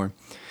anymore.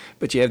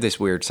 But you have this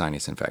weird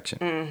sinus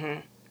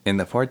infection. And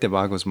the part that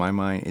boggles my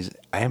mind is,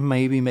 I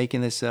may be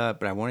making this up,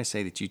 but I want to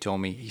say that you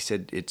told me, he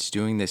said it's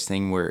doing this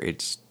thing where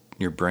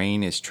your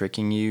brain is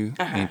tricking you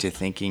into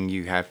thinking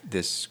you have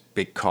this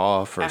big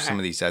cough or some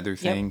of these other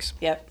things.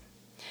 Yep.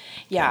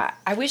 Yeah,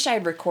 I wish I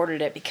had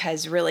recorded it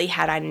because really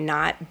had I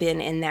not been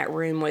in that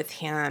room with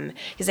him,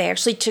 because they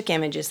actually took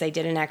images, they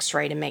did an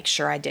x-ray to make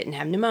sure I didn't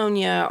have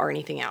pneumonia or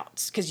anything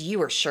else, because you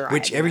were sure I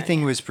had everything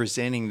pneumonia. was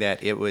presenting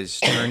that it was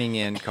turning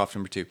in, cough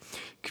number 2,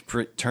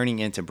 turning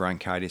into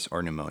bronchitis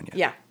or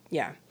pneumonia.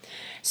 Yeah.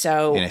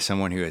 So, and as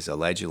someone who has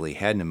allegedly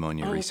had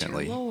pneumonia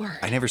recently, dear Lord.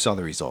 I never saw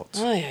the results.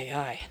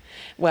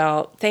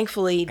 Well,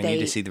 thankfully, I need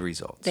to see the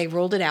results. They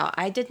ruled it out.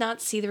 I did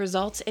not see the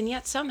results, and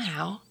yet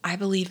somehow I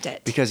believed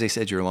it. Because they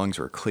said your lungs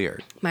were clear.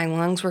 My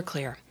lungs were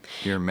clear.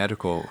 You're a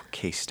medical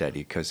case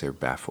study because they're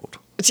baffled.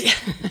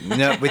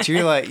 No, but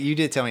you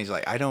did tell me, he's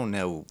like, I don't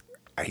know.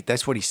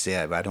 That's what he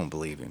said, but I don't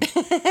believe him.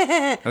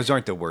 Those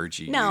aren't the words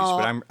you used,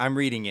 but I'm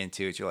reading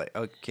into it. You're like,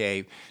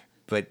 okay,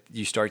 but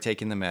you start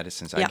taking the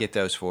medicines. I get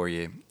those for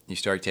you. You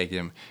start taking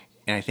them.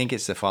 And I think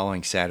it's the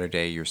following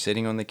Saturday. You're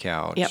sitting on the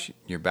couch. Yep.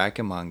 You're back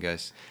among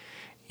us.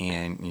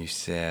 And you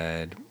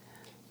said,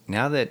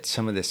 now that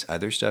some of this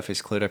other stuff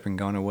is cleared up and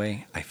gone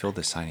away, I feel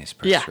the sinus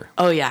pressure. Yeah.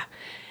 Oh, yeah.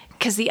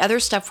 Because the other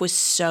stuff was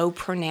so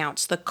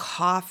pronounced. The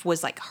cough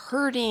was like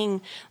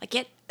hurting. Like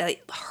it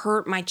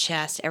hurt my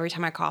chest every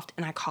time I coughed,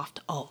 and I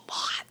coughed a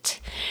lot.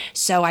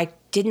 So I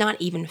did not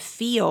even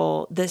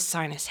feel this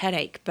sinus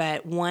headache.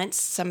 But once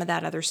some of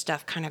that other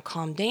stuff kind of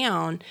calmed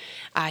down,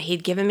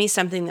 he'd given me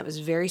something that was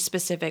very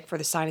specific for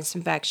the sinus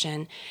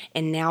infection.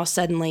 And now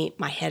suddenly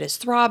my head is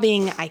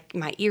throbbing.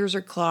 My ears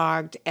are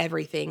clogged,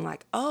 everything.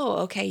 Like, oh,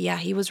 okay, yeah,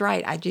 he was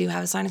right. I do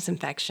have a sinus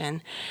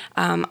infection.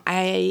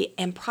 I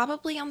am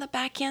probably on the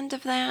back end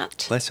of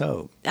that. Let's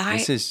hope.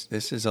 This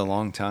is a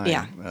long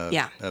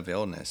time of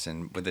illness.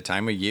 And with the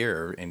time of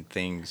year and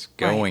things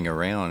going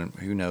around,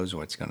 who knows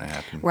what's going to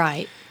happen.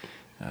 Right.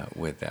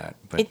 With that.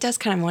 But it does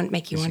kind of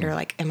make you wonder,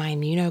 like, am I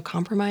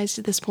immunocompromised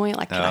at this point?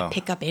 Like, can I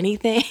pick up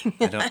anything?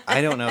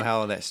 I don't know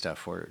how that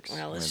stuff works.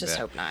 Well, let's just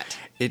hope not.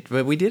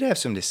 But we did have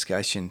some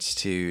discussions,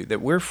 too, that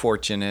we're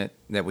fortunate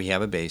that we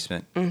have a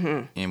basement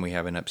and we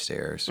have an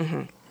upstairs.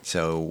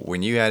 So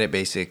when you had it,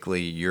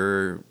 basically,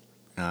 you're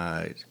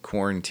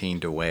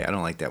quarantined away. I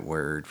don't like that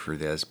word for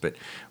this, but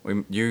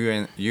when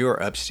you're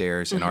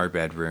upstairs in our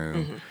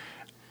bedroom.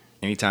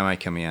 Anytime I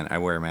come in, I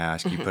wear a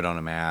mask. You put on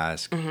a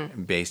mask.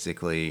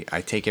 Basically,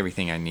 I take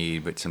everything I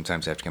need, but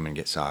sometimes I have to come in and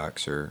get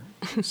socks or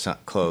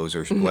clothes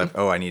or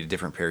I need a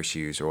different pair of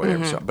shoes or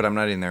whatever. So, but I'm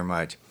not in there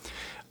much.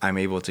 I'm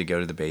able to go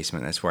to the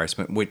basement. That's where I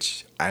spend,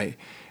 which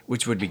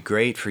would be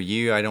great for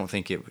you. I don't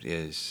think it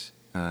is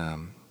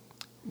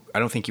I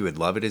don't think you would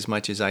love it as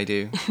much as I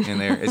do in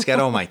there. It's got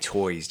all my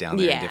toys down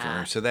there in different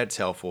rooms, so that's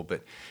helpful.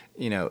 But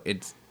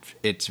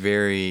it's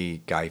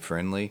very guy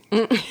friendly.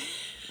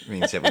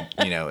 Means that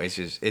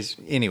it's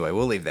anyway.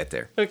 We'll leave that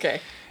there.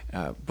 Okay.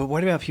 But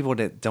what about people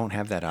that don't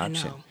have that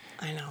option?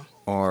 I know.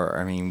 Or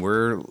I mean,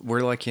 we're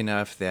lucky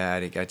enough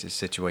that it got to a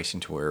situation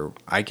to where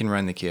I can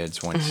run the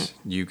kids once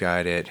you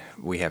got it.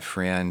 We have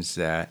friends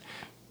that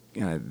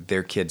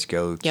their kids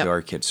go to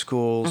our kids'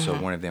 school, so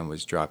one of them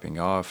was dropping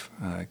off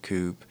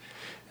Coop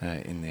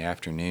in the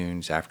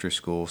afternoons after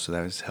school, so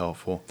that was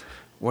helpful.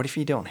 What if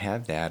you don't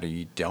have that, or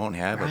you don't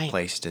have a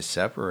place to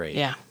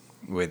separate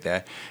with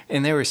that?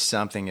 And there was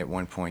something at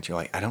one point you're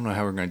like, I don't know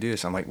how we're going to do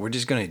this. I'm like, we're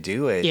just going to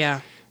do it.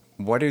 Yeah.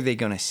 What are they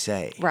going to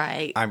say?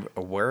 Right. I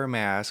wear a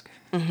mask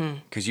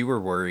because you were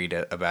worried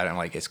about it. I'm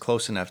like, it's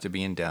close enough to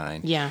being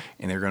done. Yeah.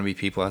 And there are going to be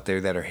people out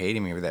there that are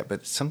hating me for that.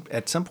 But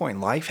at some point,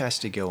 life has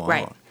to go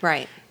on.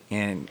 Right.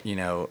 And,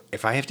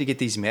 if I have to get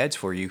these meds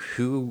for you,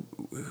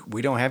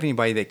 we don't have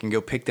anybody that can go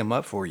pick them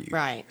up for you.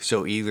 Right.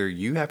 So either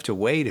you have to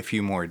wait a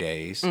few more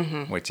days,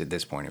 which at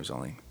this point it was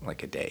only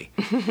like a day,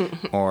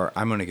 or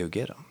I'm going to go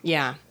get them.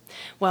 Yeah.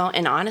 Well,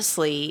 and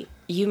honestly,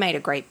 you made a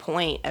great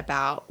point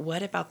about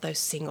what about those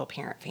single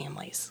parent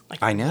families?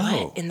 Like, I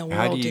know. What in the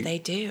world do they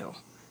do?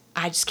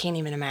 I just can't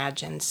even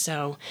imagine.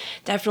 So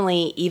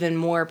definitely even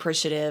more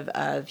appreciative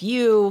of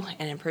you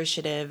and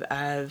appreciative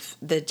of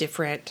the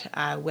different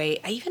way,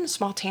 even a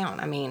small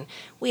town. I mean,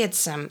 we had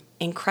some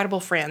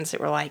incredible friends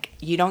that were like,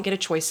 you don't get a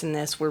choice in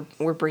this.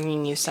 We're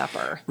bringing you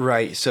supper.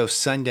 Right. So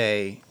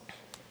Sunday,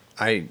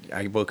 I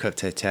woke up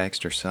to a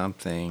text or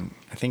something.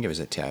 I think it was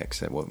a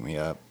text that woke me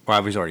up. Well,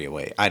 I was already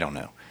awake. I don't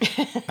know.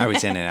 I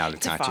was in and out of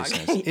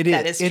consciousness. It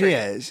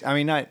is. I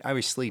mean, I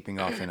was sleeping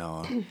off and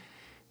on.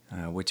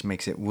 Which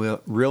makes it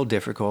real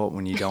difficult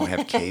when you don't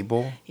have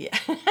cable. Yeah.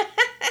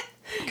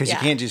 Because you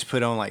can't just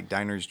put on like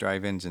diners,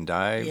 drive-ins, and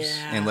dives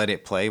and let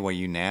it play while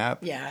you nap.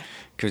 Yeah.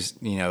 Because,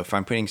 if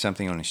I'm putting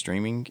something on a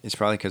streaming, it's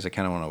probably because I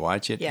kind of want to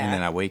watch it. Yeah. And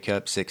then I wake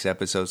up 6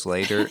 episodes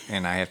later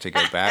and I have to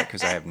go back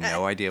because I have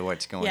no idea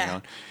what's going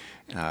on.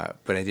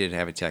 But I did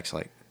have a text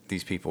like,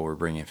 these people were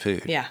bringing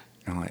food. Yeah.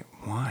 And I'm like,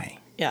 why?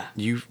 Yeah.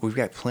 We've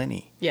got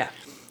plenty. Yeah.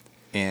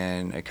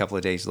 And a couple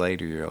of days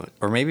later, you're like,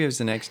 or maybe it was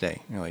the next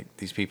day, you're like,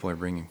 these people are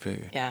bringing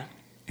food. Yeah.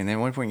 And then at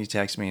one point you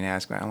text me and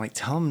ask me, I'm like,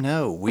 tell them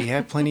no, we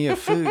have plenty of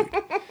food.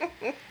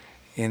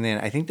 And then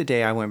I think the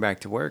day I went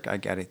back to work, I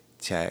got a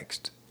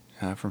text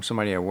from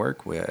somebody I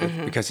work with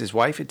because his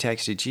wife had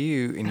texted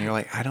you, and you're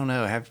like, I don't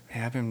know,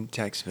 have him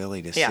text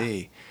Billy to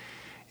see.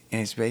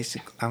 And it's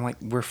basically, I'm like,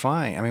 we're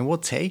fine. I mean, we'll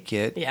take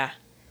it. Yeah.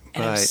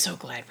 And I'm so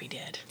glad we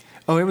did.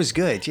 Oh, it was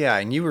good, yeah,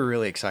 and you were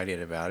really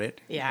excited about it,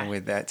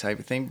 with that type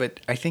of thing. But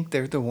I think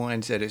they're the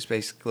ones that it's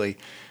basically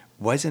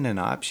wasn't an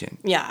option.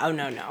 Yeah. Oh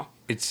no.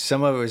 It's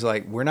some of it was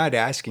like, we're not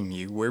asking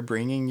you, we're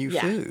bringing you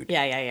food.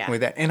 Yeah. With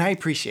that, and I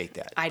appreciate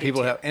that. I do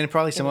People too. And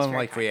probably some of them,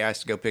 like kind. if we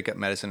asked to go pick up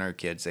medicine or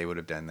kids, they would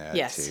have done that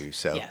too.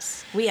 So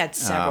yes, we had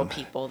several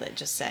people that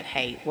just said,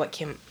 "Hey, what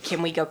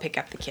can we go pick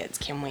up the kids?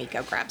 Can we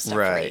go grab stuff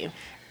for you?"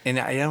 And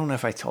I don't know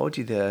if I told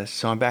you this.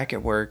 So I'm back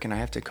at work and I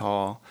have to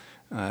call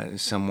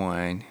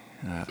someone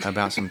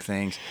about some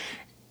things,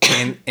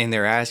 and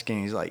they're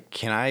asking, he's like,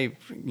 can I,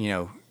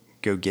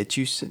 go get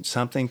you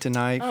something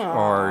tonight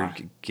or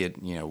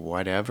get,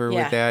 whatever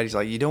with that? He's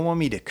like, you don't want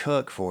me to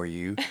cook for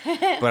you,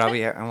 but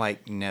I'm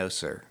like, no,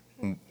 sir,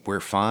 we're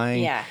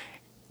fine. Yeah.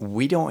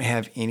 We don't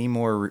have any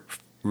more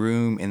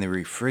room in the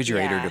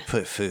refrigerator to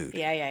put food.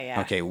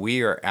 Yeah. Okay,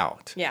 we are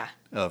out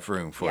of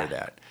room for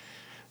that.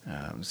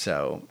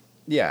 So,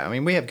 yeah, I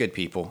mean, we have good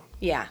people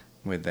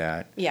with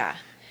that. Yeah.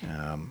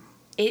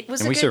 It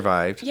was we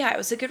survived. Yeah, it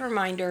was a good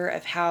reminder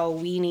of how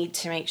we need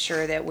to make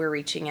sure that we're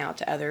reaching out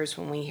to others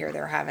when we hear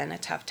they're having a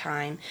tough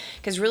time.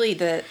 Because really,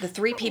 the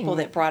 3 people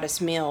that brought us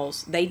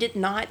meals, they did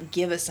not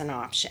give us an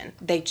option.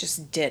 They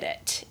just did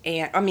it.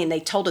 And I mean,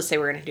 they told us they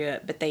were going to do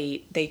it, but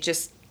they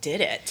just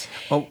did it.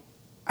 Well,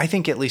 I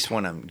think at least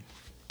one of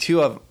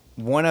them,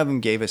 one of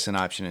them gave us an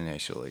option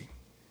initially.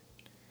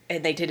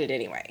 And they did it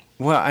anyway.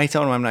 Well, I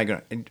told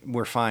them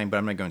we're fine, but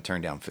I'm not going to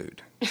turn down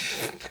food.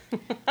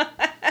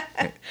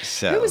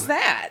 So, who was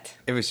that?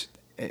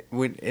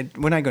 We're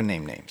not going to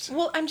name names.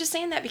 Well, I'm just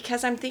saying that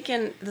because I'm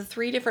thinking the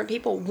 3 different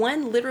people,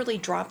 one literally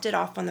dropped it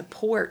off on the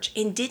porch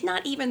and did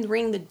not even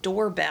ring the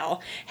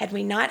doorbell. Had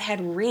we not had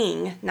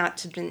Ring, not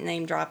to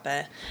name drop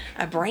a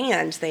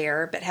brand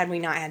there, but had we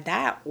not had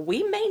that,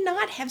 we may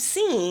not have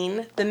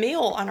seen the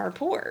meal on our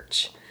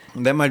porch.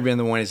 That might have been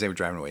the one as they were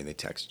driving away. They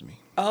texted me.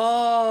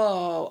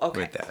 Oh,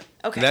 okay. With that.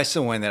 Okay. That's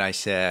the one that I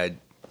said,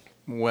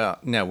 well,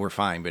 no, we're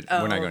fine, but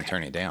we're not going to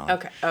turn it down.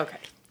 Okay.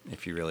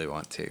 If you really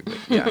want to. But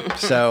yeah.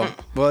 So,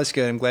 well, that's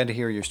good. I'm glad to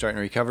hear you're starting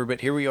to recover. But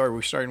here we are.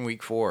 We're starting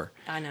week 4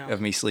 of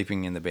me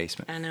sleeping in the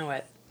basement. I know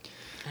it.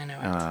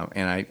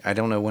 And I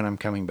don't know when I'm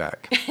coming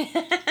back.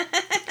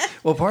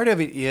 Well, part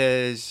of it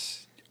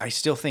is I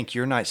still think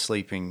you're not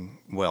sleeping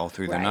well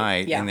through the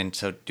night. Yeah. And then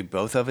so do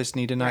both of us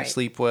need to not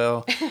sleep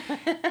well?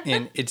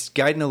 And it's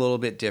gotten a little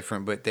bit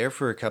different. But there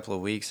for a couple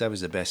of weeks, that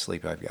was the best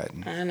sleep I've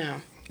gotten. I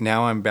know.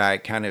 now I'm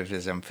back kind of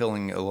as I'm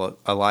feeling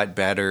a lot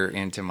better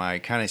into my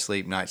kind of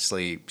sleep, not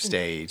sleep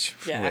stage,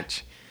 Yeah.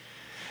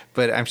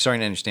 But I'm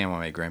starting to understand why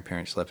my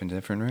grandparents slept in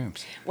different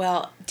rooms.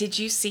 Well, did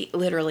you see,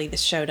 literally,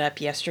 this showed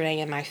up yesterday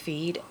in my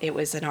feed. It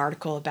was an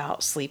article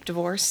about sleep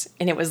divorce.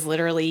 And it was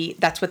literally,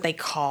 that's what they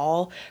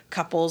call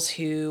couples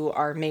who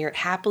are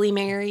happily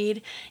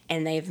married.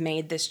 And they've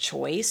made this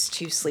choice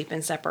to sleep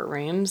in separate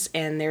rooms.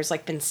 And there's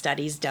like been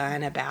studies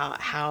done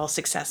about how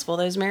successful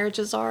those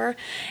marriages are.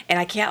 And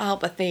I can't help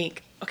but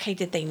think, okay,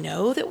 did they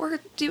know that we're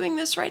doing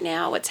this right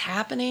now? What's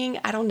happening?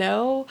 I don't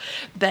know.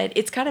 But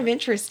it's kind of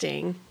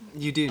interesting.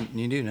 You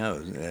do know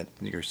that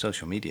your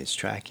social media is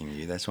tracking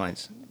you. That's why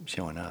it's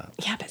showing up.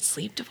 Yeah, but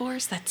sleep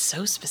divorce, that's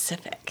so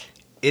specific.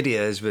 It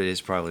is, but it's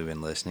probably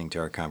been listening to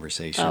our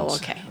conversations. Oh,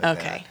 okay.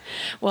 Okay.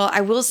 Well,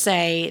 I will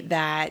say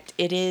that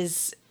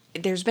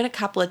there's been a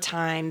couple of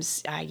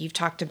times you've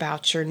talked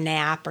about your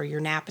nap or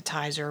your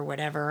napetizer or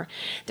whatever.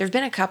 There's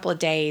been a couple of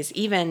days,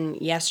 even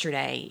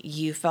yesterday,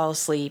 you fell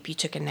asleep, you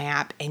took a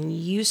nap, and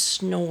you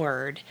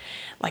snored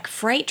like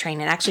freight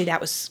train. And actually,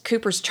 that was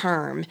Cooper's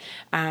term,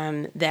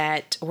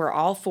 that we're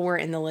all four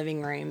in the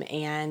living room,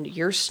 and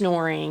you're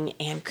snoring,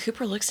 and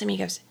Cooper looks at me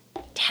and goes,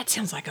 Dad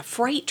sounds like a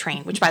freight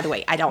train, which, by the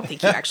way, I don't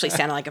think you actually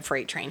sounded like a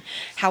freight train.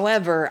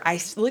 However, I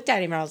looked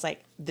at him and I was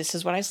like, this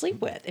is what I sleep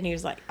with. And he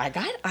was like, I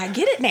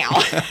get it now.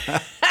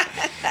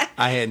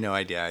 I had no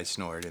idea I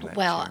snored in that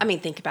Well, chair. I mean,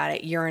 think about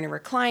it. You're in a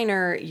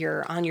recliner,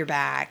 you're on your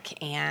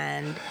back,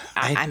 and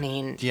I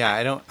mean.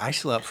 Yeah, I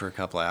slept for a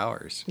couple of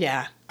hours.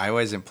 Yeah. I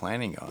wasn't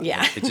planning on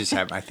Yeah. it. It just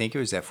happened. I think it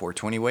was that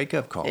 4:20 wake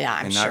up call. Yeah,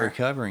 I'm and sure. not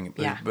recovering.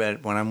 But, Yeah.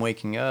 but when I'm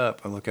waking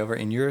up, I look over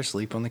and you're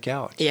asleep on the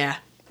couch. Yeah.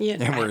 Yeah.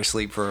 And we're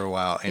asleep for a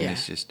while, and Yeah.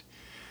 it's just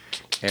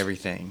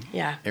everything.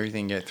 Yeah.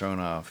 Everything get thrown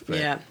off. But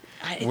Yeah.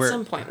 At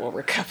some point, we'll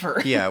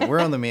recover. Yeah, we're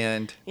on the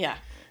mend. Yeah.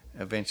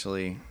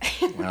 Eventually,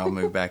 I'll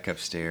move back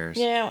upstairs.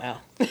 Yeah,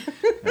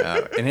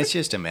 well. And it's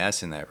just a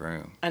mess in that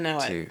room. I know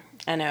too. it.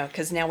 I know,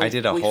 because now I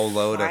did a whole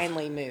load of-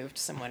 finally moved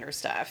some winter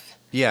stuff.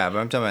 Yeah, but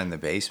I'm talking about in the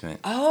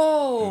basement.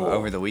 Oh.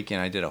 Over the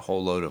weekend, I did a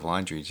whole load of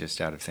laundry just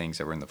out of things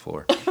that were in the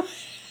floor.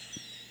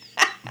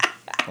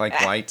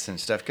 Like whites and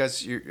stuff,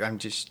 because I'm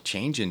just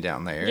changing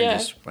down there.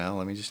 Yeah.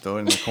 Let me just throw it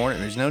in the corner.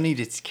 There's no need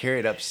to carry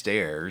it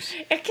upstairs.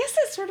 I guess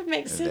that sort of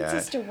makes sense That.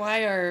 as to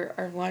why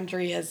our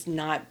laundry has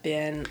not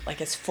been like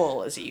as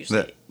full as it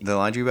usually. The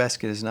laundry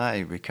basket is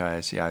not,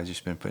 because I've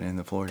just been putting it in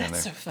the floor down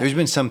That's there. so funny. There's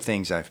been some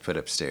things I've put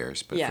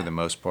upstairs, but Yeah. for the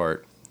most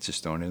part, it's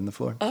just throwing it in the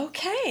floor.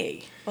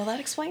 Okay, well that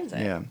explains it.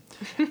 Yeah.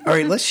 All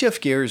right, let's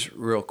shift gears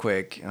real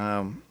quick.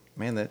 Man,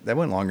 that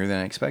went longer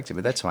than I expected,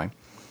 but that's fine.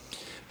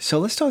 So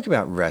let's talk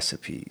about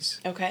recipes.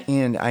 Okay.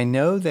 And I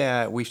know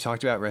that we've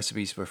talked about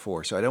recipes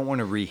before, so I don't want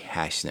to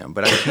rehash them.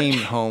 But I came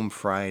home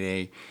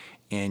Friday,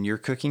 and you're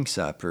cooking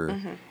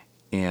supper,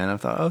 and I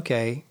thought,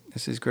 okay,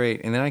 this is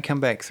great. And then I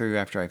come back through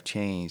after I've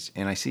changed,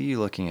 and I see you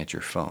looking at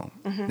your phone,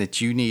 that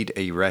you need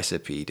a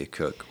recipe to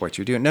cook what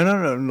you're doing. No,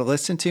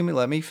 listen to me.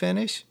 Let me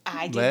finish.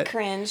 I did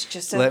cringe,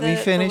 just so Let the me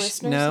finish.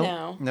 listeners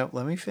No, know.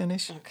 let me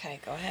finish.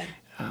 Okay, go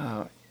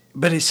ahead.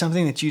 But it's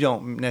something that you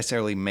don't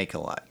necessarily make a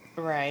lot.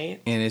 Right.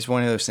 And it's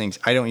one of those things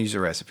I don't use a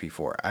recipe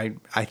for. I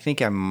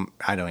think I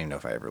don't even know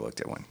if I ever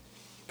looked at one,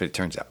 but it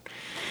turns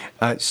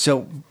out.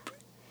 So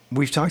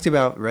we've talked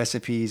about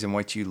recipes and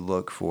what you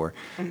look for,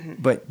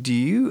 but do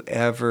you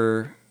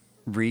ever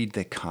read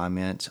the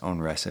comments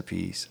on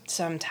recipes?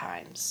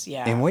 Sometimes,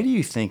 yeah. And what do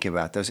you think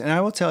about those? And I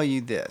will tell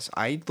you this.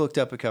 I looked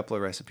up a couple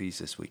of recipes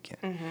this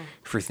weekend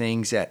for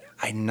things that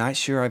I'm not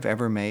sure I've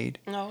ever made.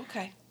 Oh,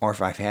 okay. Or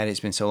if I've had it, it's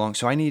been so long.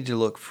 So I need to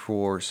look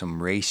for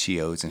some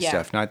ratios and Yeah.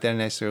 stuff. Not that I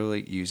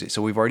necessarily use it.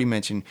 So we've already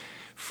mentioned,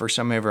 first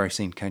time ever I've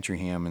seen country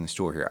ham in the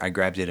store here, I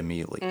grabbed it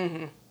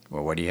immediately.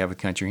 Well, what do you have with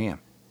country ham?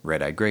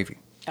 Red-eyed gravy.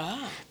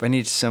 Ah. But I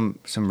need some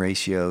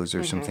ratios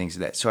or some things of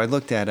that. So I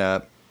looked that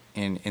up,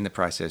 and in the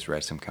process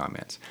read some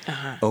comments.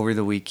 Over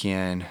the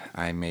weekend,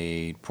 I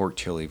made pork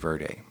chili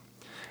verde.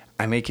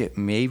 I make it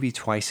maybe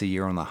twice a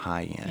year on the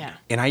high end. Yeah.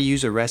 And I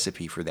use a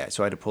recipe for that,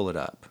 so I had to pull it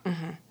up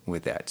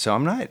with that. So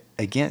I'm not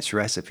against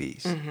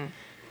recipes.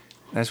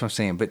 That's what I'm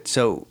saying. But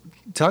so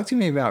talk to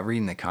me about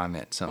reading the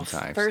comments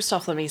sometimes. First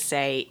off, let me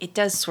say it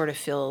does sort of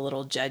feel a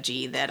little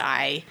judgy that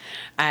I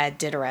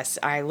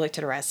looked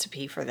at a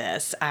recipe for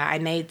this. I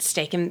made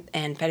steak and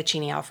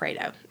fettuccine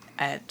Alfredo,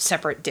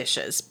 separate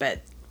dishes,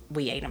 but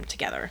we ate them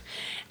together.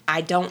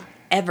 I don't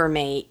ever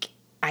make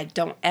a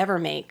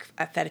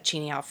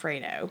fettuccine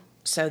Alfredo,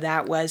 so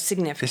that was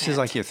significant. This is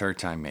like your third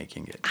time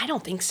making it. I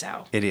don't think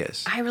so. It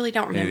is. I really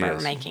don't remember ever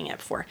is. making it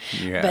before.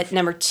 You have. But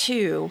number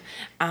two,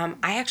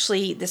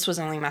 this was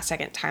only my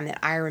second time that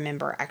I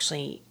remember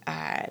actually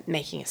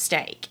making a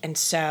steak. And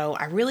so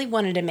I really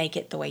wanted to make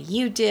it the way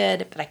you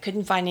did, but I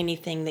couldn't find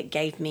anything that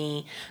gave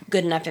me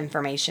good enough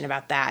information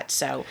about that.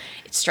 So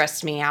it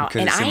stressed me out.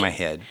 Because it's in my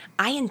head.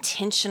 I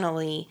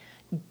intentionally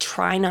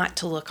try not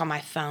to look on my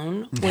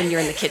phone when you're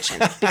in the kitchen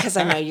because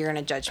I know you're going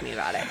to judge me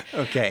about it.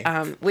 Okay.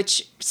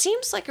 Which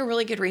seems like a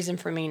really good reason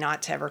for me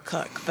not to ever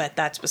cook, but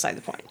that's beside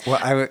the point.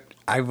 Well,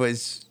 I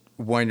was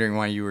wondering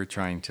why you were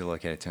trying to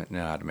look at it to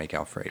know how to make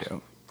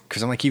Alfredo.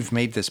 Because I'm like, you've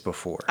made this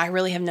before. I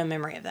really have no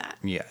memory of that.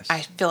 Yes.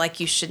 I feel like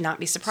you should not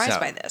be surprised So,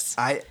 by this.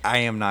 I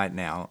am not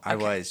now. I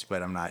Okay. was,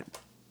 but I'm not.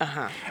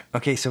 Uh-huh.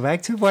 Okay, so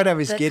back to what I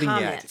was The getting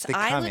comments. at. The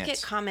I comments. look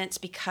at comments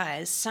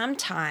because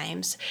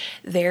sometimes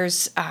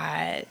there's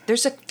a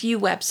few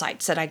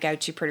websites that I go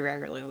to pretty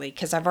regularly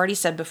because I've already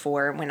said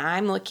before, when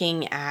I'm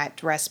looking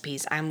at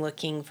recipes, I'm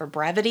looking for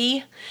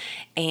brevity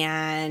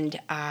and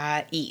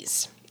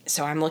ease.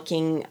 So I'm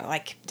looking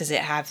like, does it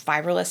have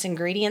 5 or less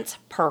ingredients?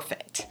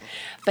 Perfect.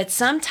 But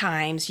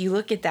sometimes you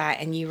look at that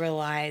and you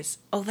realize,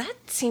 oh,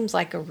 that seems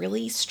like a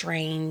really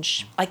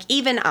strange, like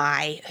even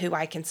I, who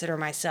I consider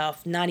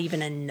myself not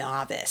even a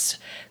novice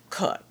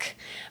cook,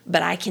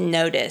 but I can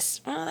notice,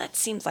 well, that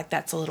seems like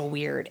that's a little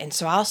weird. And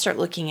so I'll start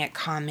looking at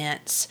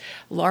comments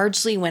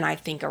largely when I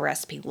think a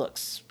recipe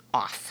looks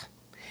off,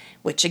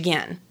 which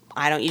again,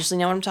 I don't usually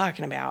know what I'm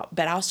talking about,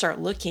 but I'll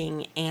start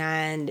looking,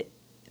 and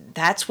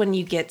that's when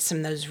you get some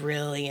of those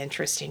really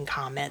interesting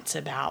comments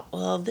about,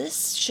 well,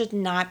 this should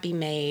not be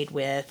made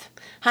with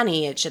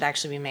honey. It should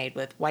actually be made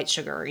with white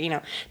sugar,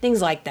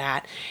 things like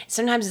that.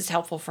 Sometimes it's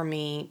helpful for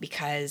me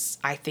because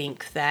I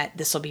think that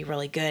this will be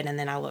really good. And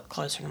then I look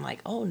closer and I'm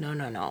like, oh,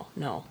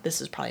 no,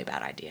 this is probably a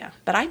bad idea.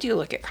 But I do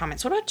look at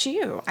comments. What about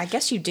you? I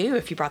guess you do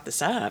if you brought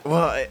this up.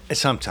 Well,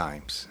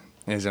 sometimes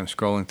as I'm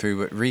scrolling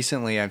through, but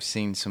recently I've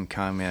seen some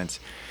comments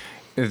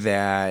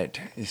that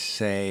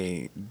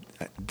say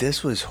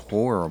this was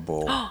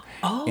horrible.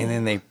 Oh. And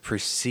then they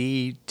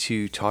proceed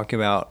to talk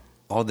about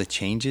all the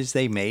changes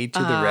they made to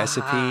the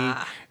recipe.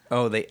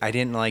 Oh, I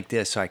didn't like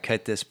this, so I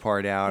cut this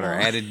part out or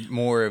added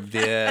more of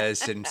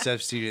this and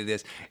substituted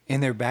this.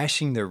 And they're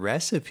bashing the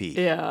recipe.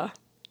 Yeah.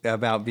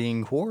 About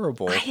being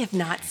horrible. I have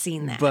not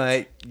seen that.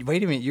 But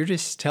wait a minute, you're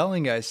just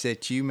telling us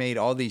that you made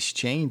all these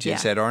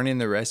changes that aren't in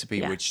the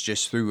recipe, which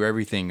just threw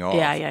everything off.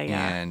 Yeah.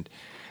 And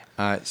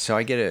so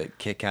I get a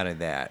kick out of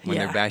that when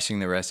they're bashing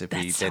the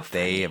recipe that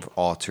they have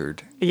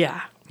altered.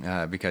 Yeah.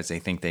 Because they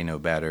think they know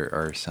better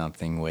or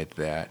something with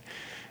that.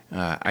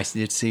 I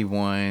did see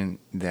one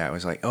that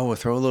was like, oh, we'll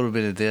throw a little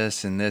bit of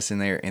this and this in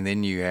there. And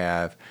then you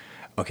have,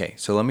 okay,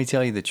 so let me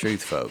tell you the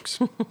truth, folks.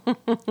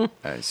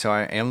 So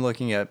I am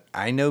looking up,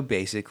 I know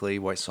basically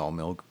what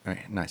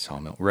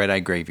red-eye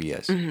gravy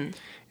is. Mm-hmm.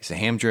 It's the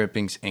ham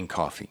drippings and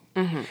coffee.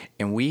 Mm-hmm.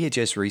 And we had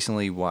just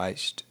recently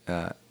watched...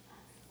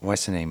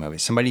 what's the name of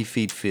it? Somebody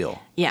Feed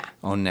Phil. Yeah.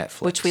 On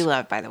Netflix. Which we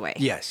love, by the way.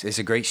 Yes, it's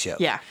a great show.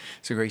 Yeah.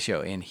 It's a great show.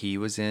 And he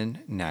was in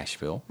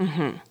Nashville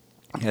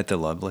at the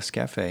Loveless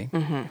Cafe.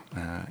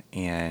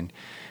 And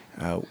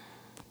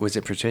was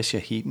it Patricia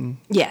Heaton?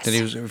 Yes. That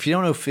he was, if you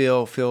don't know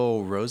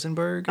Phil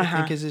Rosenberg, I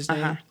think is his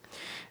name,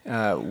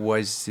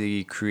 was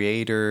the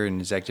creator and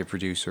executive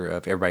producer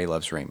of Everybody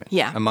Loves Raymond.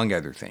 Yeah. Among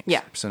other things.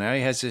 Yeah. So now he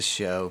has this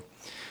show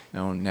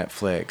on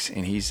Netflix,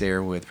 and he's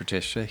there with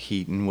Patricia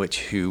Heaton,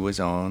 who was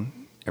on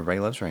Everybody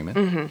Loves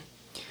Raymond.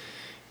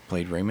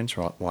 Played Raymond's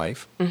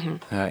wife.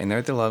 And they're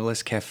at the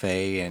Loveless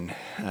Cafe, and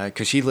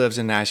because she lives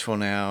in Nashville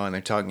now, and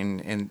they're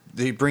talking, and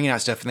they're bringing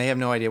out stuff, and they have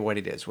no idea what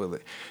it is. Well,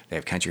 they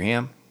have country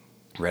ham,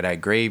 red-eye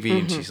gravy,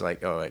 and she's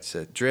like, oh, it's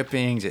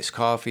drippings, it's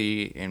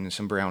coffee, and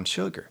some brown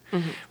sugar.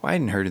 Well, I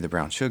hadn't heard of the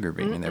brown sugar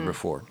being in there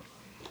before.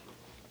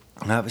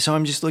 So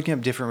I'm just looking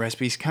up different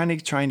recipes, kind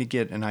of trying to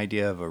get an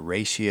idea of a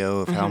ratio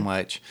of how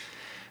much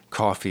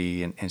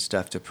coffee and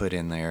stuff to put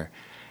in there.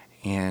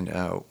 And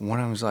one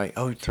of them was like,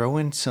 oh, throw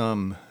in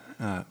some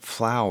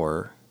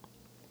flour.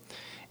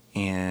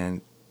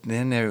 And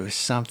then there was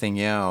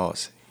something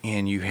else.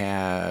 And you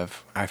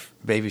have, I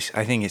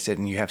think it said,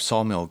 and you have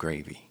sawmill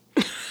gravy.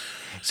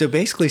 So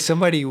basically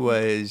somebody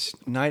was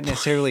not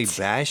necessarily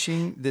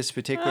bashing this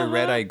particular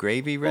red-eye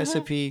gravy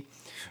recipe,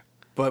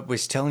 but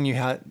was telling you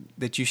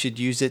that you should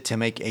use it to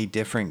make a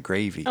different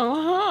gravy.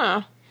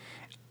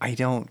 I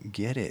don't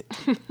get it.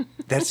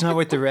 That's not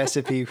what the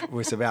recipe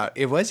was about.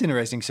 It was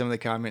interesting. Some of the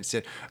comments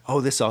said, oh,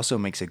 this also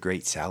makes a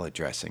great salad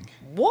dressing.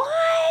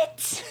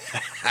 What?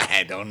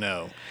 I don't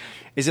know.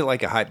 Is it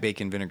like a hot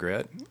bacon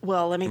vinaigrette?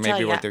 Well, let me Maybe tell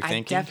you, what they're I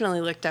thinking?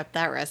 definitely looked up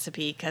that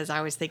recipe because I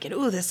was thinking,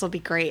 ooh, this will be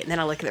great. And then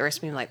I look at the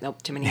recipe and I'm like,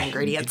 nope, too many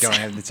ingredients. You don't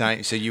have the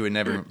time. So you would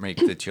never make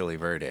the chili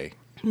verde.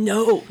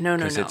 No.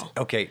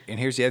 Okay, and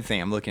here's the other thing.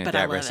 I'm looking at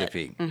that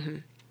recipe.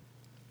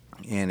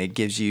 And it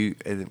gives you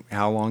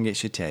how long it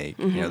should take,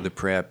 the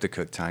prep, the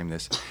cook time,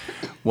 this.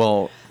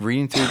 Well,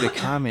 reading through the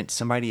comments,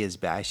 somebody is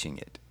bashing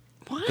it.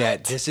 What?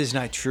 That this is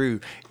not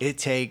true. It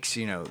takes,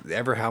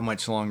 ever how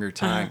much longer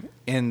time.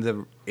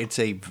 And it's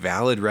a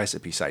valid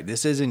recipe site.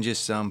 This isn't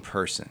just some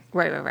person.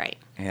 Right.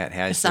 It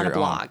has It's not a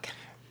blog.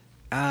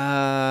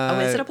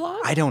 Is it a blog?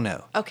 I don't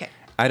know. Okay.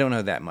 I don't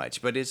know that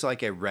much, but it's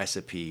like a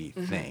recipe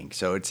thing.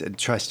 So it's a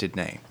trusted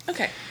name.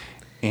 Okay.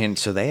 And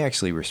so they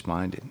actually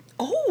responded.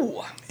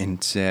 Oh.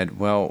 And said,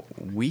 well,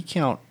 we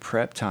count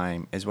prep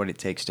time as what it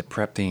takes to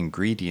prep the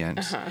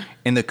ingredients.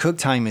 And the cook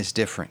time is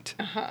different.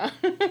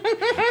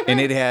 And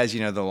it has,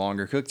 the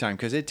longer cook time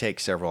because it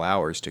takes several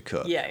hours to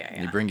cook.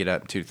 Yeah. You bring it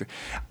up to 3.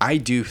 I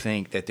do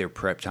think that their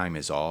prep time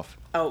is off.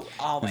 Oh,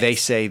 always. They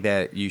say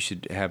that you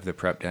should have the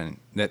prep done.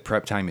 That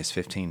prep time is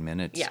 15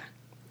 minutes. Yeah.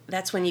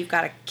 That's when you've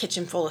got a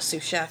kitchen full of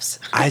sous chefs.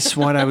 That's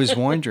what I was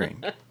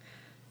wondering.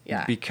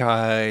 Yeah.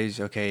 Because,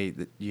 okay,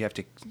 you have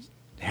to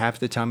half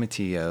the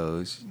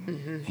tomatillos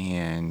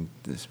and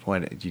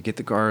you get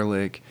the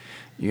garlic.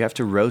 You have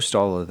to roast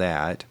all of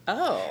that.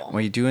 Oh.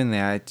 While you're doing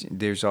that,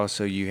 there's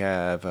also you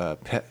have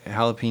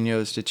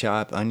jalapenos to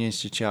chop,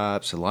 onions to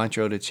chop,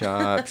 cilantro to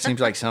chop. Seems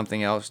like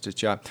something else to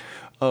chop.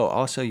 Oh,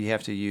 also you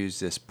have to use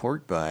this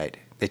pork butt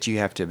that you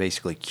have to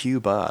basically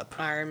cube up.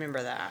 I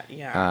remember that.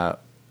 Yeah.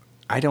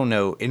 I don't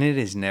know, and it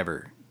has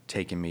never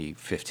taken me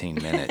 15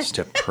 minutes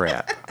to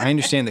prep. I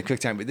understand the cook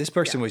time, but this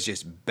person was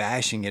just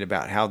bashing it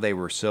about how they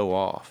were so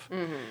off.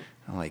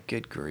 I'm like,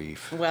 good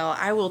grief. Well,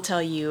 I will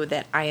tell you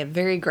that I am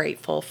very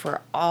grateful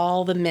for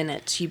all the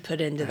minutes you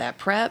put into that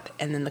prep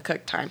and then the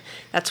cook time.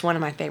 That's one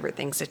of my favorite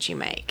things that you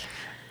make.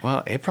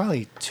 Well, it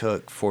probably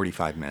took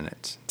 45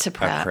 minutes To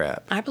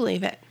prep. I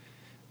believe it.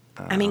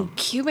 I mean,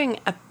 cubing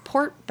a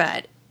pork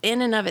butt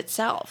in and of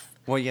itself.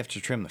 Well, you have to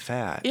trim the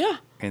fat. Yeah.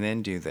 And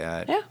then do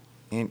that. Yeah.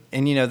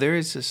 And you know, there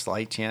is a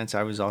slight chance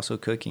I was also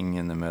cooking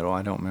in the middle.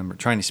 I don't remember.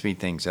 Trying to speed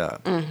things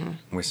up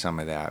with some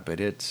of that. But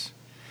it's,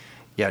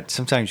 yeah,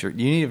 sometimes you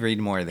need to read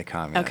more of the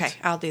comments. Okay,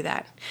 I'll do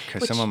that.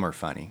 Because some of them are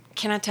funny.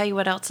 Can I tell you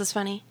what else is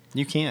funny?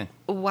 You can.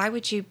 Why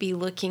would you be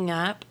looking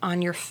up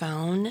on your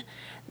phone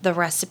the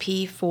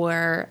recipe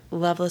for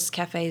Loveless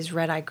Cafe's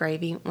Red Eye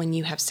Gravy when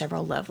you have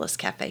several Loveless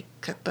Cafe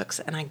cookbooks?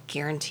 And I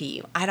guarantee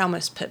you, I'd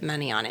almost put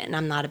money on it, and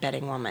I'm not a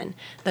betting woman,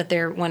 that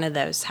one of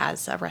those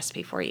has a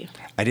recipe for you.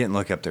 I didn't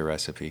look up the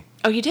recipe.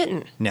 Oh, you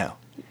didn't? No.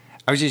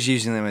 I was just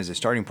using them as a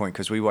starting point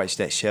because we watched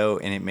that show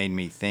and it made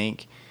me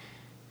think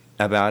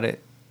about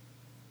it.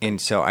 And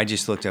so I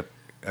just looked up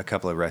a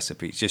couple of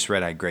recipes, just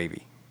red eye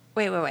gravy.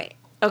 Wait.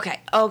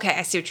 Okay,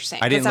 I see what you're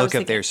saying. I didn't look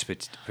up theirs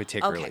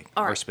particularly Okay,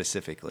 all right. or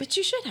specifically. But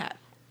you should have.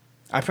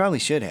 I probably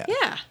should have.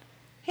 Yeah.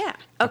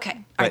 Okay. All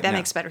right, But that no.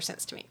 makes better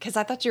sense to me. Because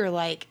I thought you were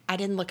like, I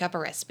didn't look up a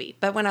recipe.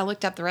 But when I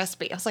looked up the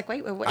recipe, I was like,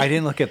 wait. I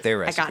didn't look up their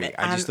I recipe. got it.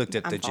 I just looked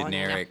up I'm the following you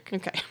now. generic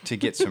Okay. to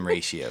get some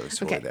ratios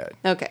for Okay. that.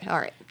 Okay, all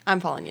right. I'm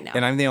following you now.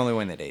 And I'm the only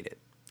one that ate it.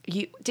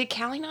 Did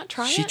Callie not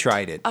try it? She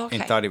tried it Okay.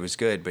 and thought it was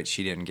good, but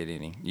she didn't get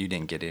any. You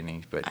didn't get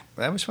any, but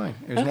that was fine.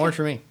 It was more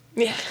for me.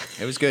 Yeah.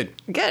 It was good.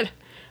 Good.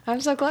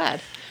 I'm so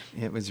glad.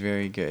 It was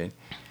very good.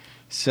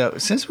 So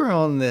since we're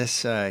on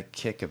this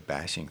kick of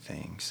bashing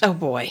things, Oh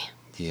boy.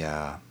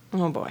 yeah,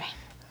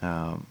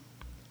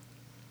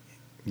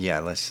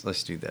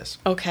 let's do this.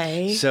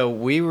 Okay. So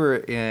we were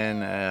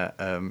in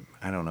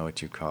I don't know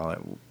what you call it,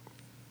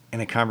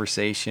 in a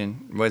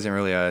conversation. It wasn't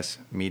really us,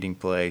 meeting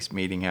place,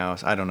 meeting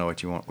house. I don't know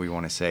what we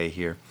want to say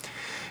here,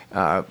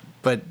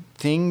 but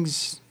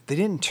things they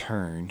didn't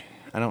turn.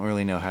 I don't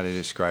really know how to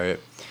describe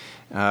it.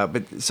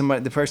 But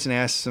the person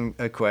asks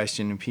a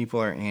question and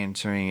people are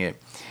answering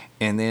it,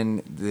 and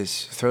then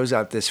this throws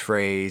out this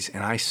phrase,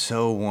 and I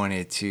so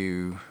wanted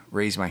to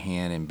raise my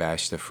hand and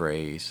bash the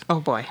phrase Oh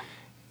boy.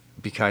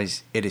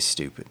 because it is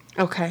stupid.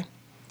 Okay.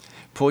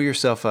 Pull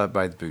yourself up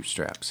by the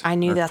bootstraps. I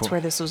knew Or that's where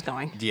this was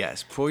going.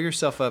 Yes, pull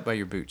yourself up by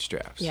your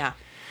bootstraps. Yeah.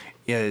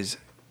 Is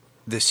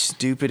the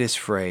stupidest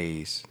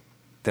phrase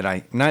that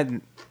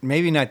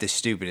maybe not the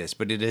stupidest,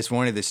 but it is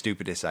one of the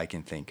stupidest I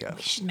can think of.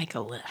 We should make a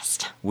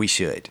list. We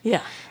should.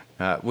 Yeah.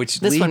 Which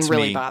This leads one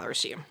really me,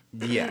 bothers you.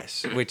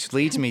 Yes, which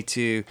leads me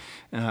to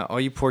all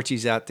you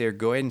Porchies out there,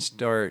 go ahead and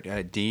start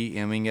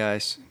DMing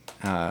us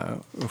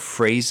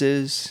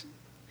phrases,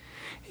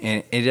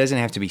 and it doesn't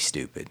have to be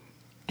stupid.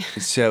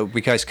 So,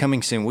 because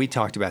coming soon, we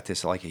talked about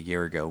this like a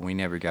year ago. We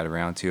never got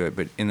around to it,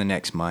 but in the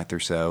next month or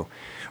so,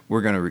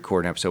 we're going to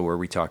record an episode where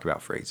we talk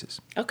about phrases.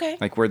 Okay.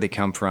 Like where they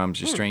come from,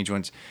 just strange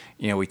ones.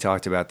 You know, we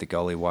talked about the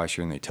gully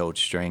washer and the toad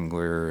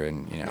strangler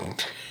and, you know,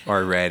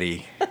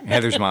 already.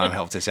 Heather's mom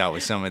helped us out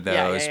with some of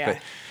those. Yeah.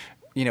 But,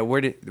 you know,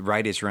 where did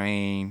right as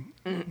rain,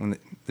 when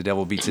the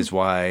devil beats his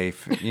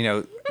wife, you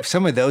know,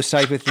 some of those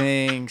type of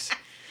things.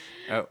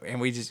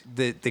 And we just,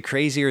 the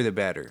crazier the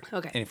better.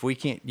 Okay. And if we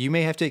can't, you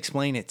may have to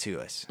explain it to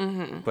us.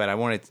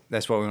 But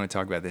that's why we want to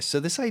talk about this. So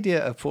this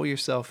idea of pull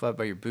yourself up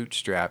by your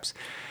bootstraps.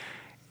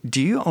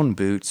 Do you own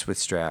boots with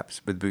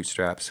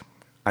bootstraps?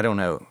 I don't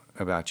know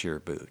about your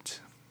boots.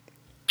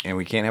 And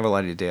we can't have a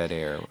lot of dead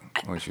air.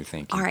 What you're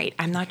thinking? All right,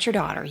 I'm not your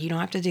daughter. You don't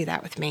have to do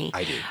that with me.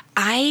 I do.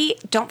 I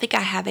don't think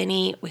I have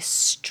any with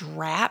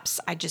straps.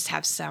 I just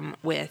have some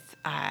with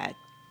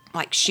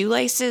like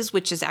shoelaces,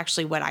 which is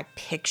actually what I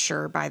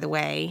picture, by the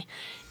way.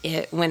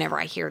 Whenever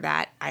I hear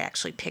that, I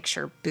actually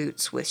picture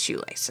boots with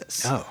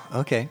shoelaces. Oh,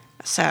 okay.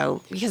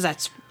 So, because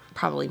that's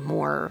probably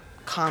more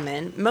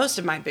common. Most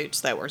of my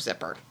boots, though, are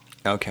zipper.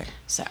 Okay.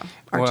 So,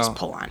 or just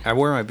pull on. I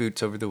wore my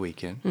boots over the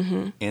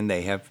weekend, and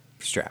they have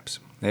straps.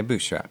 They have boot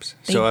straps.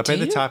 They So up at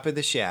the do? top of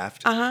the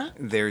shaft,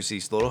 there's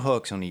these little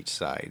hooks on each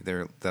side.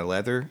 They're the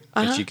leather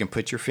that you can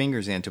put your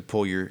fingers in to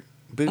pull your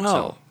boots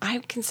Oh, on. I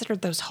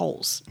considered those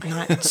holes,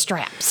 not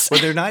straps. Well,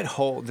 they're not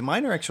holes.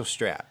 Mine are actual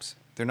straps.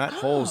 They're not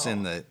holes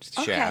in the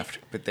okay. shaft,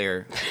 but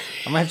they're.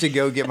 I'm gonna have to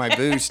go get my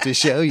boots to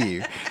show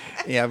you.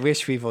 Yeah, I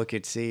wish people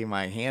could see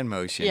my hand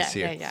motions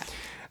here.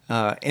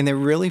 Yeah. And they're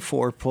really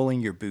for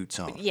pulling your boots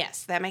on.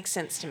 Yes, that makes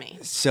sense to me.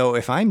 So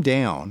if I'm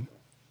down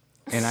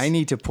and I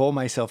need to pull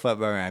myself up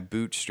by my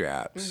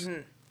bootstraps,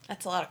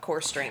 That's a lot of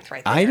core strength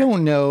right there. I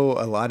don't know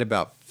a lot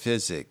about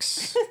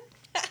physics,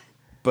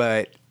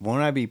 but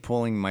won't I be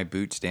pulling my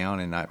boots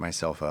down and not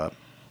myself up?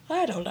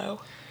 I don't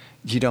know.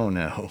 You don't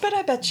know. But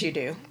I bet you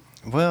do.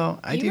 Well,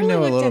 I do really know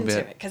a looked little into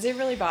bit. it because it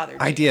really bothered you.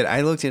 I did.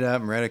 I looked it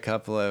up and read a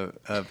couple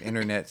of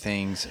internet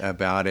things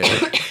about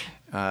it.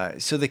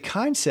 So the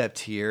concept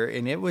here,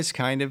 and it was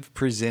kind of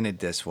presented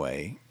this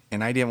way,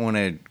 and I didn't want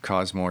to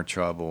cause more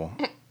trouble.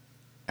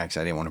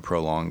 Actually, I didn't want to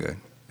prolong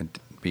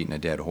beating a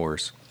dead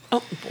horse.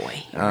 Oh,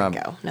 boy. Here we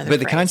go. Another But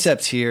the phrase.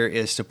 concept here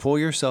is to pull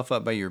yourself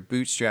up by your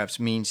bootstraps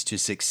means to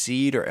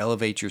succeed or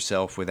elevate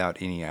yourself without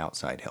any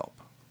outside help,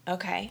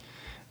 Okay.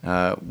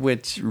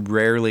 which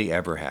rarely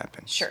ever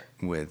happens Sure.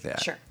 with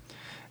that. Sure.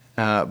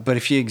 But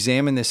if you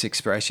examine this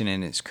expression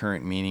in its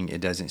current meaning,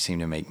 it doesn't seem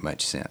to make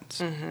much sense.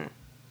 Mm-hmm.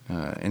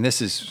 And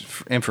this is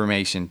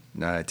information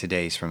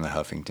today's from the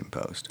Huffington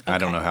Post. I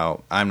don't know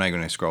how. I'm not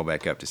going to scroll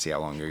back up to see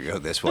how long ago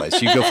this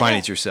was. You go find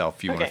it yourself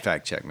if you want to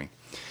fact check me.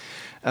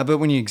 But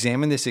when you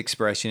examine this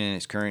expression in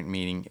its current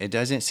meaning, it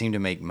doesn't seem to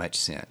make much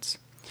sense.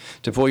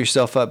 To pull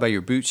yourself up by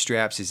your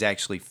bootstraps is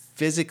actually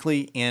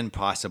physically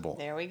impossible.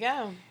 There we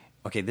go.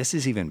 Okay, this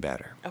is even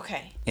better.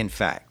 Okay. In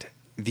fact,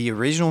 the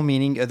original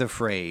meaning of the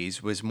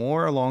phrase was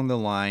more along the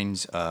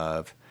lines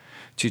of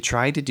to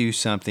try to do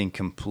something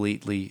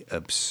completely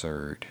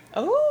absurd.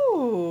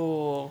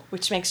 Oh,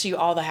 which makes you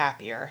all the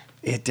happier.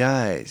 It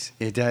does.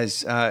 It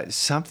does.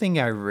 Something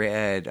I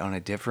read on a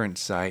different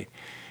site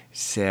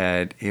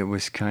said it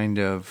was kind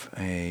of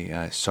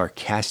a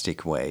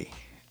sarcastic way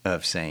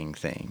of saying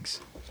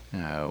things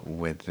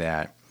with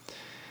that.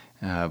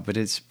 But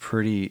it's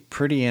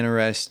pretty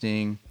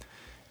interesting.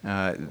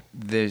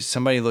 There's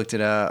somebody looked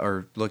it up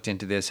or looked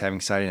into this, having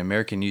cited an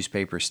American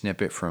newspaper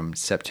snippet from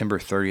September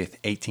 30th,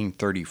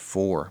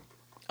 1834,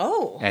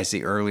 as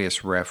the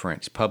earliest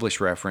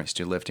published reference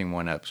to lifting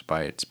one up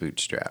by its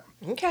bootstrap.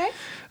 Okay.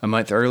 A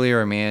month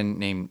earlier, a man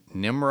named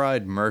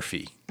Nimrod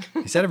Murphy,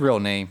 is that a real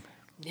name?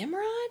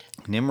 Nimrod?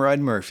 Nimrod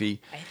Murphy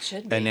It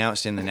should be.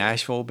 announced in the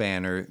Nashville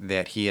Banner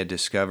that he had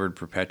discovered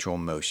perpetual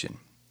motion.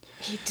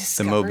 He The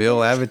discovered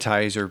Mobile it?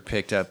 Advertiser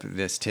picked up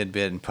this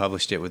tidbit and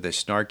published it with a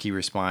snarky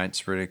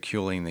response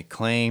ridiculing the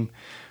claim.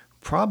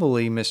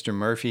 Probably Mr.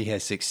 Murphy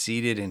has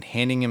succeeded in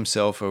handing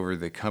himself over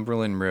the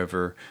Cumberland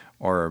River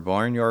or a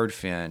barnyard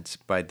fence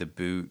by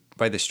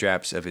the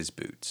straps of his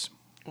boots.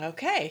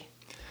 Okay.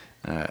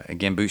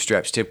 Again,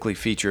 bootstraps typically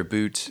feature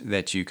boots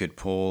that you could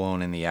pull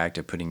on in the act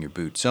of putting your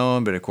boots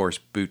on, but of course,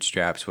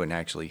 bootstraps wouldn't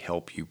actually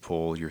help you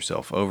pull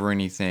yourself over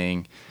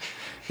anything.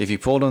 If you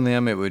pulled on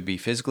them, it would be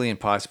physically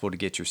impossible to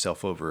get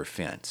yourself over a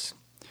fence.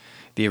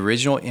 The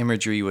original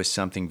imagery was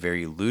something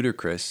very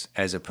ludicrous,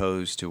 as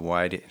opposed to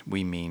what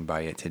we mean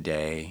by it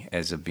today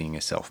as of being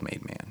a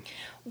self-made man.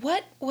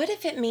 What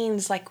if it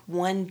means like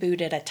one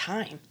boot at a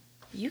time?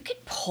 You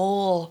could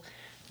pull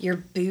your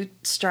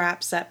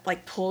bootstraps up,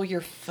 like pull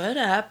your foot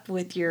up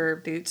with your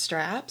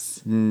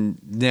bootstraps.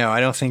 No, I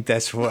don't think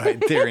that's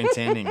what they're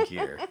intending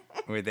here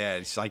with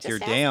that. It's like Just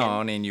you're asking.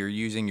 down and you're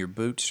using your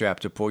bootstrap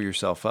to pull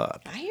yourself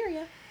up. I hear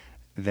you.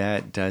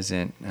 That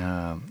doesn't...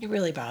 It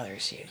really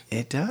bothers you.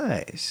 It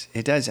does.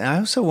 It does. And I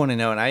also want to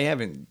know, and I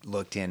haven't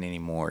looked in any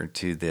more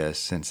to this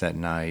since that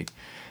night,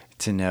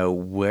 to know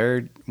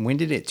when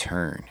did it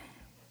turn?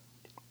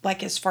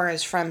 Like as far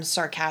as from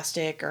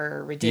sarcastic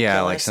or ridiculous.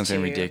 Yeah, like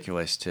something to,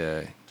 ridiculous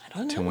to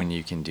don't know. when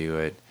you can do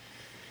it.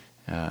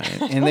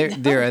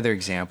 And there are other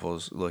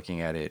examples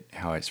looking at it,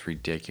 how it's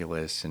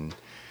ridiculous and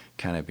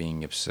kind of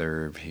being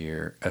absurd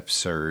here.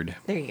 Absurd.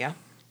 There you go.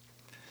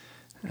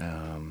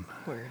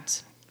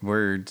 Words.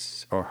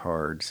 Words are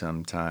hard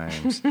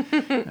sometimes.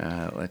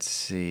 Let's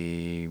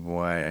see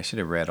what I should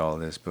have read all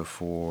this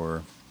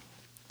before.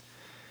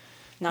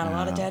 Not a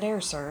lot of dead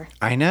air, sir.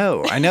 I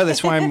know.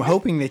 That's why I'm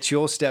hoping that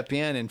you'll step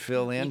in and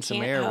fill in You some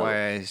can't air.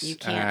 hope. You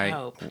can't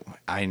hope.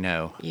 I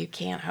know. You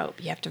can't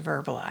hope. You have to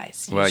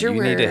verbalize. Well, Use your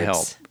you need to words.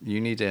 help.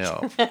 You need to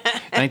help.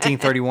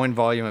 1931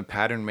 volume of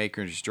Pattern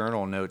Maker's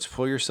Journal notes,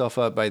 pull yourself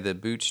up by the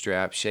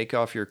bootstrap, shake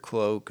off your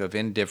cloak of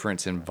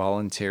indifference and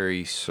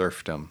voluntary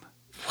serfdom.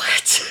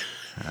 What?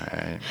 All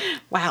right.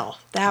 Wow,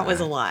 that was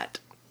a lot.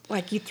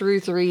 Like you threw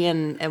three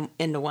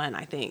into one,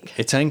 I think.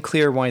 It's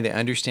unclear why the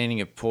understanding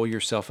of pull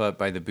yourself up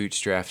by the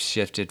bootstrap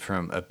shifted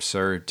from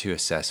absurd to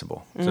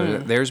accessible. So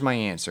there's my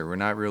answer. We're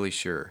not really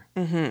sure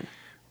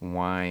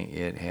why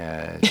it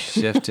has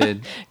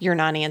shifted. Your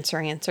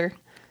non-answer.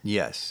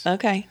 Yes.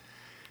 Okay.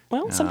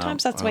 Well,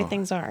 sometimes that's the way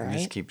things are,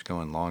 This right? keeps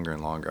going longer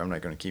and longer. I'm not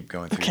going to keep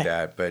going through Okay.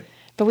 that, but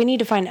But we need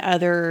to find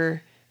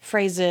other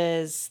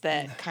phrases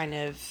that kind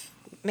of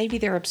maybe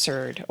they're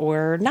absurd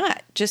or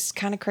not, just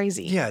kind of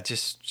crazy. yeah,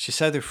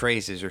 just other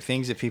phrases or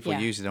things that people Yeah.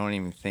 use that don't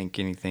even think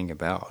anything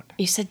about.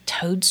 You said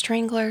toad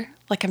strangler?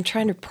 Like I'm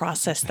trying to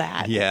process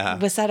that. Yeah.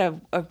 Was that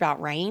about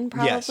rain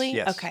probably?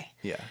 Yes. Okay.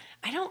 Yeah.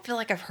 I don't feel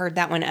like I've heard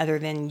that one other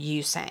than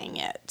you saying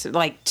it.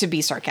 Like to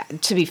be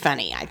sarcastic, to be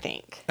funny, I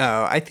think.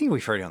 I think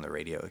we've heard it on the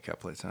radio a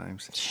couple of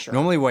times. Sure.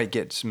 Normally what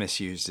gets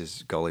misused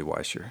is gully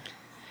washer.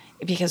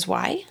 Because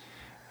why?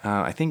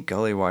 I think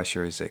gully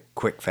washer is a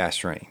quick,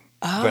 fast rain.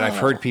 But I've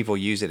heard people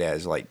use it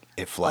as like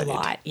it A flooded.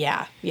 lot.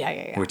 Yeah.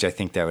 Yeah. Which I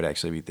think that would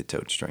actually be the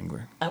toad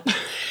strangler. Oh.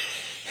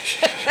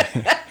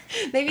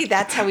 Maybe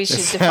that's how we should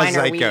define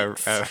our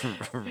weeks.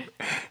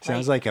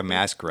 Sounds like a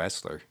masked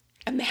wrestler.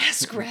 A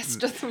mask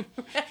wrestler.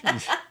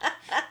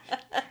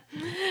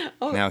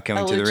 Now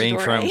coming to the ring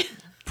from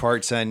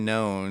parts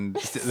unknown,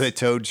 the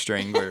toad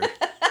strangler.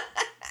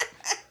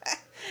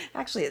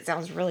 Actually, it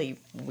sounds really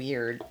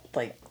weird,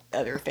 like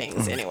other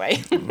things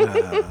anyway.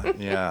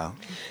 Yeah.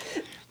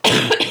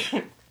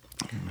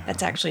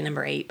 That's actually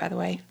number 8, by the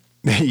way.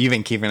 You've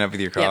been keeping up with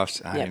your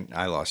coughs? Yep.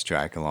 I lost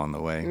track along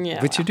the way.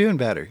 Yeah, but you're doing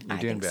better. You're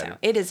doing think better. So.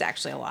 It is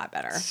actually a lot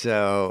better.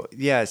 So,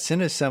 yeah,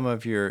 send us some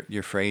of your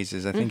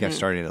phrases. I think I've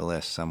started a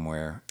list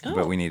somewhere,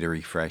 but we need to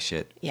refresh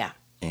it. Yeah.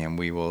 And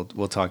we'll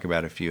talk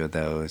about a few of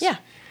those. Yeah.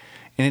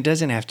 And it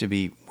doesn't have to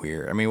be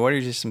weird. I mean, what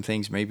are just some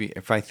things maybe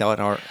if I thought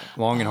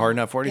long and hard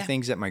enough, what are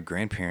things that my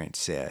grandparents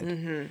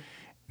said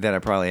that I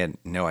probably had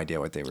no idea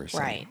what they were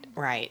saying?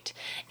 Right.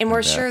 And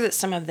we're sure that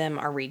some of them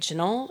are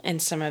regional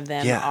and some of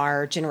them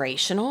are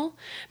generational,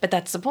 but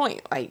that's the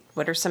point. Like,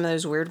 what are some of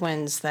those weird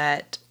ones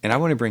that... And I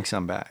want to bring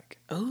some back.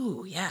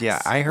 Oh, yes.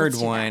 Yeah, I heard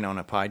one on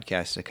a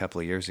podcast a couple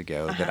of years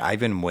ago that I've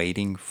been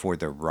waiting for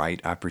the right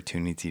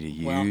opportunity to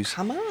use.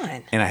 Well, come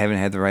on. And I haven't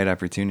had the right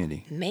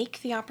opportunity.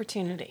 Make the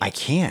opportunity. I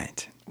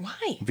can't.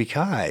 Why?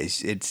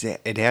 Because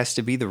it has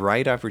to be the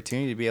right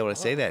opportunity to be able to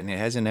say that, and it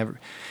hasn't ever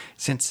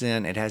since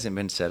then. It hasn't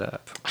been set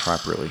up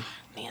properly.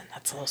 Man,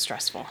 that's a little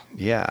stressful.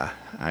 Yeah,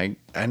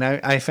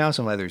 I found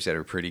some others that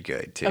are pretty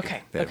good too.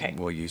 Okay.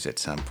 We'll use at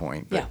some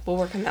point. Yeah, we'll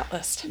work on that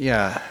list.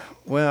 Yeah.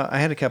 Well, I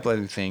had a couple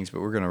other things,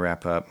 but we're going to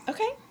wrap up.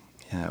 Okay.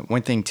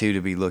 One thing, too,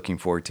 to be looking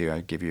forward to,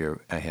 I'll give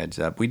you a heads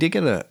up. We did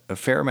get a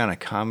fair amount of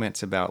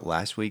comments about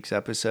last week's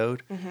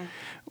episode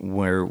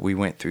where we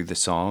went through the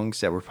songs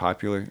that were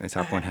popular, the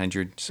top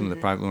 100, some of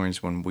the popular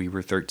ones when we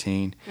were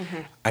 13.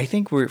 I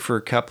think for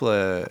a couple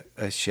of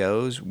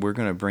shows, we're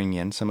going to bring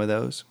in some of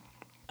those.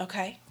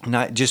 Okay.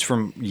 Not just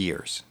from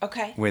years.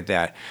 Okay. With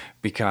that,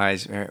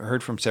 because I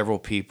heard from several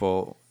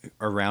people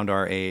around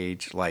our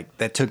age, like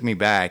that took me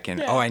back, and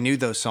I knew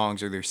those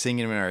songs, or they're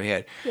singing them in our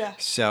head. Yeah.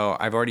 So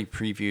I've already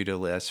previewed a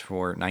list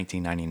for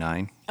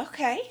 1999.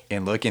 Okay.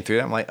 And looking through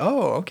that, I'm like,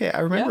 oh, okay,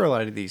 I remember a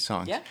lot of these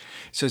songs. Yeah.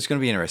 So it's going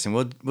to be interesting.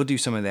 We'll do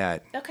some of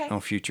that on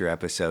future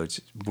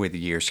episodes with the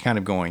years, kind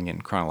of going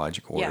in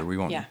chronological order. We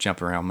won't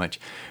jump around much,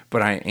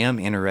 but I am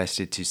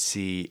interested to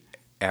see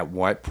at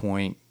what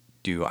point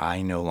do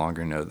I no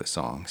longer know the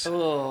songs.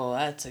 Oh,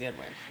 that's a good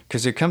one.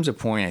 Because there comes a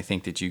point, I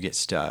think, that you get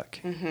stuck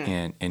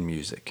in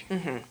music.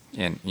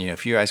 And,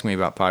 if you ask me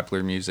about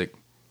popular music,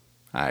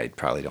 I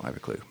probably don't have a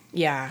clue.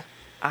 Yeah.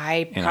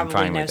 I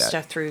probably know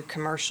stuff through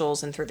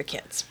commercials and through the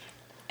kids.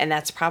 And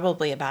that's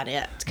probably about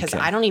it. Because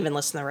I don't even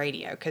listen to the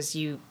radio, because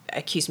you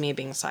accuse me of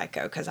being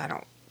psycho because I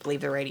don't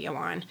leave the radio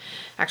on.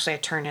 Actually, I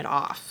turn it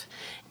off.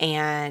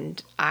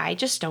 And I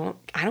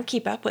don't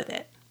keep up with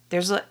it.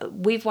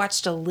 We've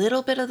watched a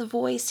little bit of The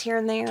Voice here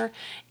and there,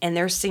 and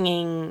they're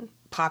singing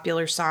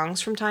popular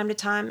songs from time to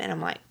time, and I'm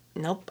like,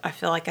 nope, I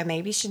feel like I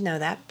maybe should know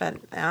that, but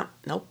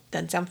nope,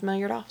 doesn't sound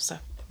familiar at all. So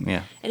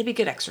yeah, it'd be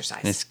good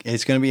exercise.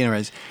 It's going to be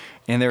interesting,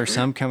 and there are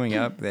some coming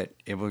up that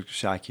it will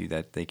shock you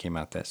that they came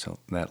out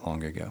that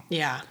long ago.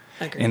 Yeah,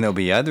 agreed. And there'll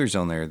be others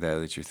on there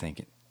though that you're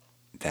thinking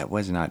that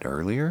was not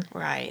earlier,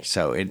 right?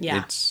 So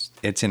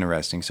it's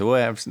interesting. So we'll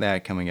have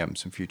that coming up in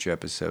some future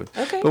episodes.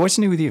 Okay, but what's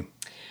new with you?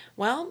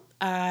 Well,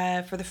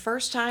 for the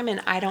first time in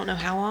I don't know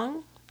how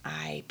long,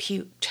 I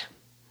puked.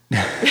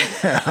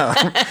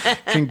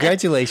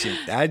 Congratulations.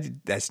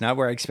 That's not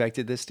where I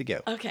expected this to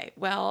go. Okay.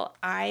 Well,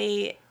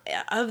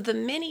 of the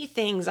many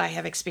things I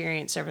have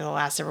experienced over the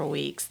last several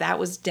weeks, that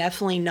was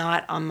definitely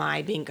not on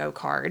my bingo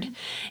card.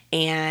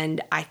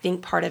 And I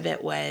think part of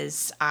it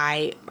was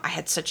I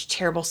had such a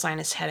terrible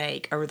sinus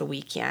headache over the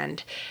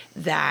weekend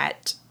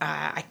that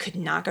I could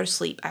not go to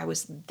sleep. I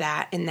was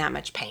in that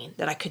much pain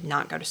that I could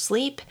not go to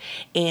sleep.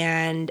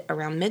 And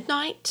around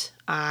midnight,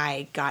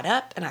 I got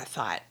up and I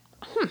thought,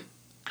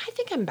 I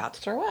think I'm about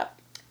to throw up.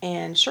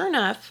 And sure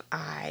enough,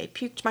 I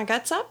puked my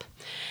guts up.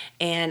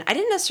 And I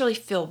didn't necessarily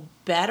feel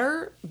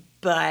better,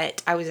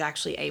 but I was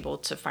actually able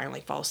to finally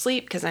fall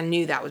asleep because I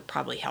knew that would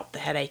probably help the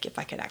headache if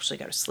I could actually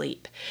go to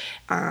sleep.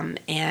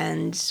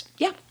 And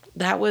yeah,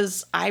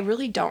 I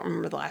really don't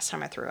remember the last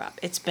time I threw up.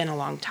 It's been a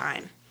long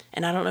time.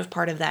 And I don't know if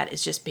part of that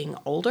is just being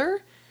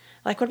older.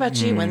 Like, what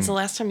about you? When's the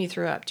last time you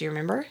threw up? Do you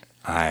remember?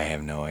 I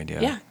have no idea.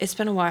 Yeah, it's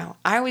been a while.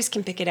 I always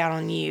can pick it out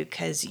on you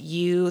because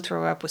you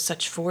throw up with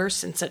such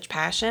force and such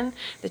passion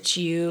that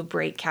you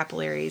break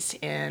capillaries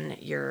in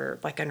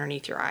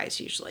underneath your eyes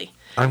usually.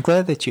 I'm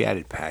glad that you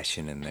added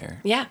passion in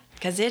there. Yeah,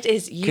 because it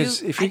is you.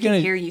 Because if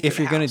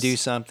you're gonna do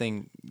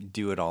something,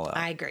 do it all out.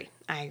 I agree.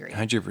 I agree.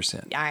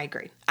 100%. I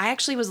agree. I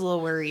actually was a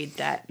little worried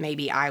that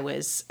maybe I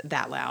was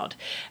that loud,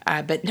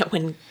 but no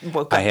one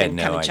woke up and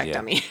kind of checked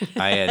on me.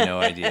 I had no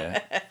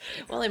idea.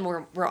 Well, and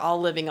we're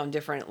all living on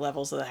different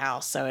levels of the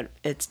house, so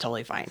it's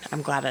totally fine.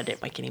 I'm glad I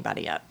didn't wake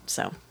anybody up.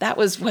 So that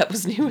was what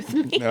was new with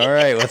me. All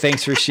right. Well,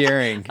 thanks for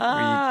sharing.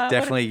 We're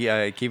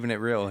definitely keeping it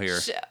real here.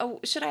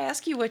 Should I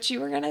ask you what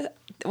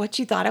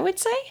you thought I would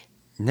say?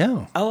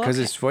 No. Oh, because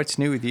okay. it's what's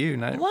new with you,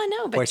 not Well,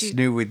 no, but what's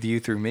new with you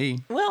through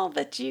me. Well,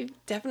 but you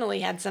definitely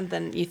had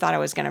something you thought I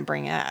was going to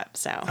bring up.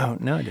 So. Oh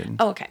no, I didn't.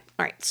 Oh, okay.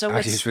 All right. So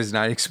I just was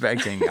not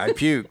expecting. I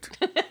puked.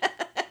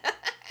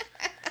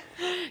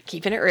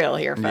 Keeping it real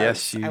here,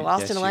 folks. Yes, I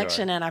lost an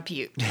election and I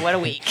puked. What a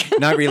week.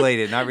 Not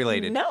related. Not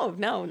related.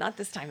 No, not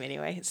this time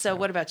anyway. So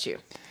what about you?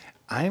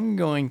 I'm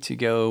going to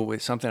go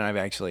with something I've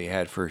actually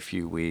had for a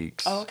few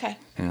weeks. Oh, okay.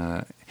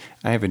 I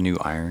have a new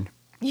iron.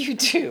 You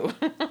do.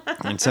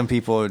 And some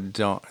people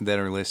that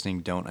are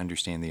listening don't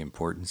understand the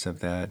importance of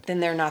that. Then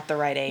they're not the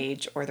right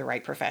age or the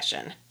right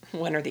profession,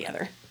 one or the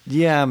other.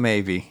 Yeah,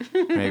 maybe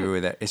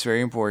with that. It's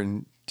very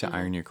important to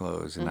iron your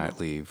clothes and not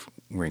leave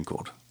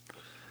wrinkled.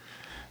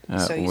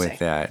 So you with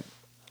say. that,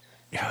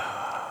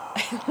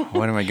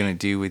 what am I going to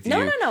do with you?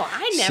 No.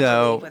 I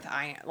never leave with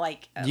iron.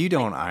 Like you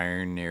don't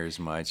iron near as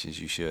much as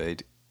you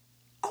should.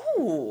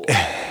 Oh.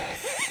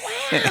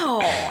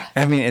 Wow.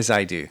 I mean, as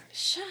I do.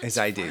 Shots As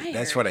I do. fired.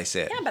 That's what I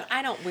said. Yeah, but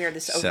I don't wear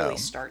this overly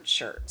starched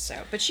shirt.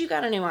 But you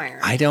got a new iron.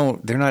 I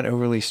don't. They're not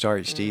overly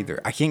starched either.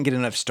 I can't get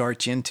enough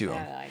starch into them.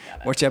 Yeah, I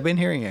got it. Which I've been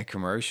hearing a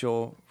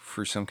commercial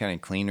for some kind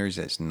of cleaners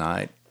that's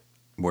not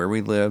where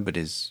we live, but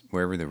is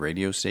wherever the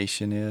radio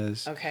station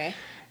is. Okay.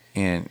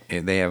 And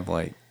they have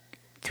like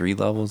 3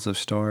 levels of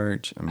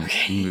starch. I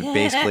mean,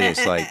 basically,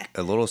 it's like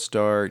a little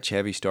starch,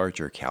 heavy starch,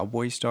 or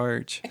cowboy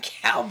starch.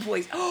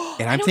 Cowboys. Oh,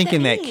 And I I'm know what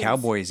thinking that means.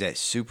 cowboy is that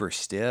super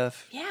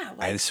stiff. Yeah,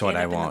 That's what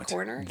I want.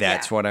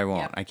 That's what I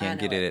want. I can't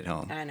get it at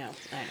home. I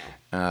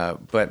know.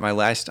 But my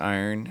last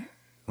iron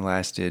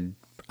lasted,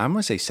 I'm going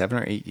to say 7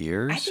 or 8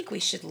 years. I think we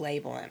should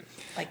label him,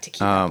 like to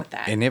keep up with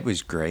that. And it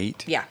was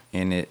great. Yeah.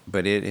 And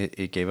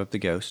it gave up the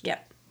ghost.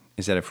 Yep.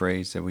 Is that a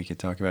phrase that we could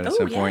talk about at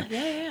some point?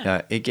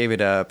 Yeah. It gave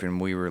it up,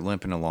 and we were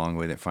limping along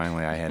with it.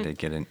 Finally, I had to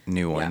get a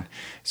new one. Yeah.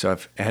 So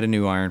I've had a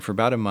new iron for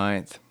about a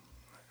month.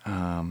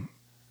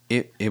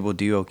 It will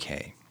do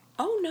okay.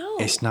 Oh, no.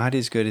 It's not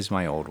as good as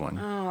my old one.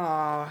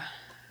 Oh.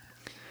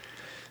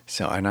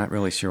 So I'm not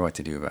really sure what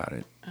to do about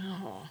it.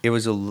 Oh. It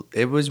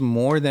was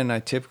more than I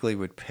typically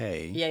would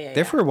pay. Yeah.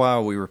 There for a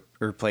while, we were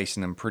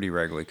replacing them pretty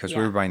regularly because we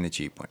Yeah. were buying the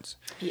cheap ones.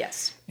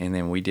 Yes. And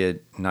then we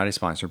did, not a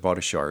sponsor, bought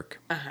a shark.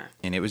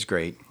 And it was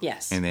great.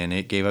 Yes. And then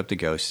it gave up the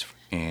ghost.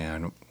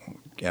 And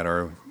at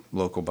our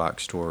local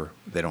box store,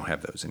 they don't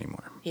have those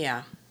anymore.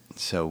 Yeah.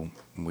 So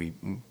we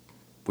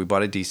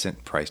bought a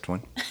decent priced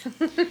one.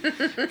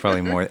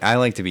 Probably more. I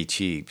like to be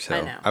cheap, so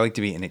I know. I like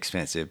to be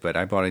inexpensive, but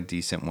I bought a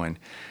decent one.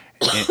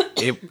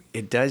 And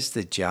it does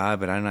the job,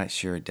 but I'm not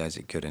sure it does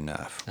it good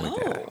enough with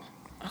that. Okay.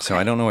 So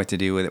I don't know what to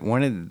do with it.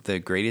 One of the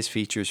greatest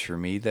features for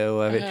me,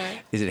 though, of it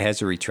is it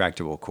has a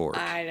retractable cord.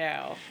 I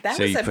know.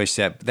 So you push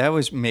that. That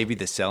was maybe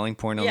the selling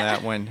point on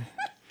that one.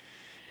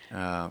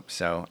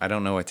 So I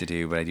don't know what to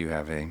do, but I do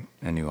have a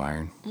new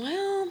iron.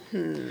 Well,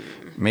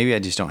 Maybe I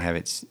just don't have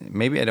it.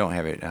 Maybe I don't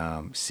have it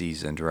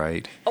seasoned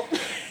right. Oh.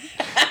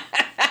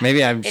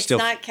 Maybe I'm it's still.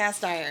 not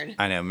cast iron.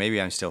 I know. Maybe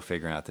I'm still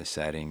figuring out the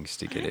settings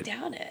to get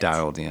doubt it.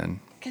 dialed in.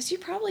 Because you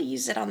probably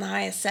use it on the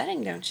highest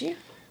setting, don't you?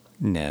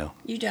 No,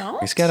 You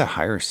don't? it's got a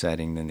higher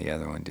setting than the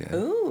other one did.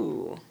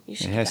 Ooh. You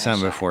should It give has that a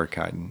something shot. before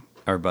cotton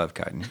or above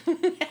cotton,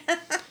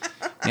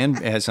 and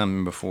it has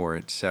something before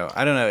it. So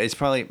I don't know. It's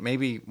probably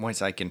maybe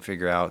once I can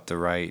figure out the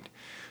right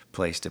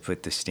place to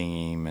put the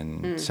steam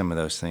and some of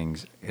those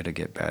things, it'll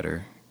get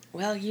better.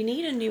 Well, you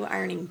need a new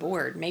ironing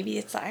board. Maybe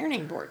it's the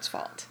ironing board's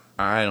fault.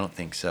 I don't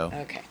think so.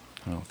 Okay.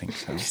 I don't think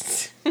so.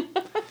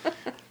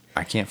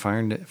 I can't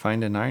find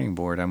an ironing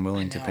board I'm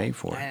willing to pay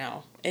for. I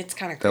know. It's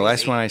kind of crazy. The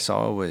last one I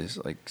saw was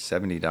like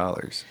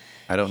 $70.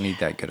 I don't need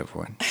that good of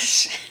one.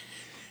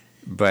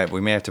 But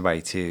we may have to buy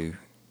 2,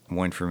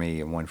 one for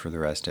me and one for the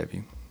rest of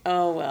you.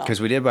 Oh, well.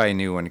 Because we did buy a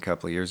new one a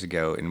couple of years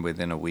ago, and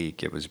within a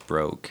week it was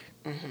broke.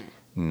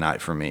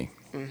 Not for me.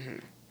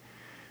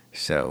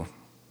 So,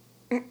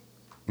 I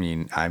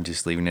mean, I'm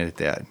just leaving it at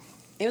that.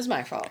 It was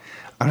my fault.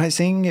 I'm not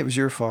saying it was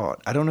your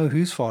fault. I don't know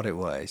whose fault it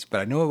was,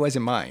 but I know it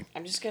wasn't mine.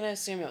 I'm just going to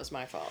assume it was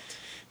my fault.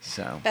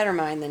 So Better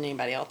mine than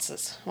anybody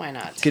else's. Why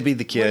not? could be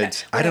the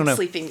kids. We're I don't not know.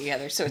 sleeping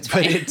together, so it's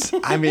But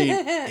fine.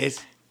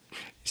 it's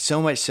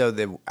so much so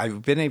that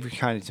I've been able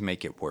kind of to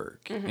make it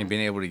work and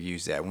been able to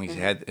use that. We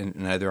had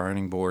another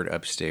ironing board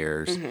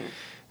upstairs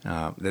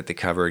that the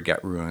cover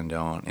got ruined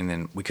on, and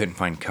then we couldn't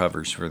find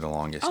covers for the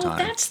longest Oh, time.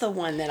 that's the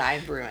one that I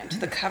ruined.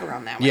 The cover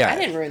on that one. Yeah. I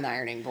didn't ruin the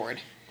ironing board.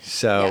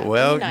 So, Yeah,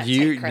 well, you not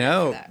you take credit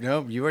for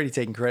that. you already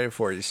taken credit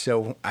for it.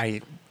 So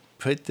I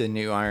put the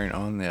new iron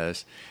on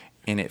this,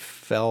 and it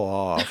fell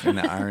off, and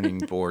the ironing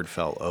board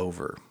fell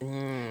over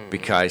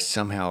because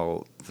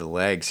somehow the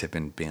legs have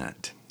been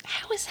bent.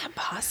 How is that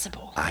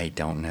possible? I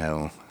don't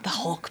know. The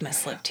Hulk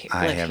must live here.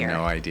 I have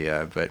no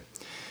idea, but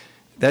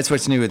that's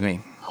what's new with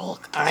me.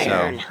 Hulk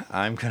iron. So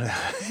I'm gonna,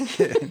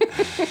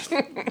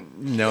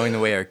 knowing the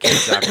way our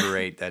kids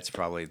operate, that's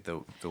probably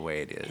the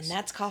way it is. And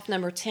that's cough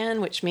number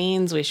 10, which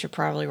means we should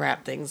probably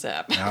wrap things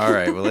up. All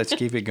right, well, let's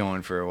keep it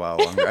going for a while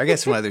longer. I got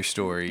some other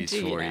stories Do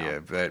you for know?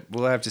 you, but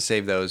we'll have to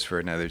save those for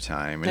another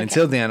time. And Okay.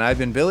 until then, I've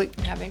been Billy,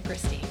 I've been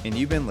Christy. and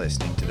you've been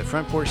listening to the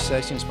Front Porch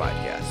Sessions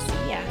podcast.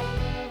 See ya.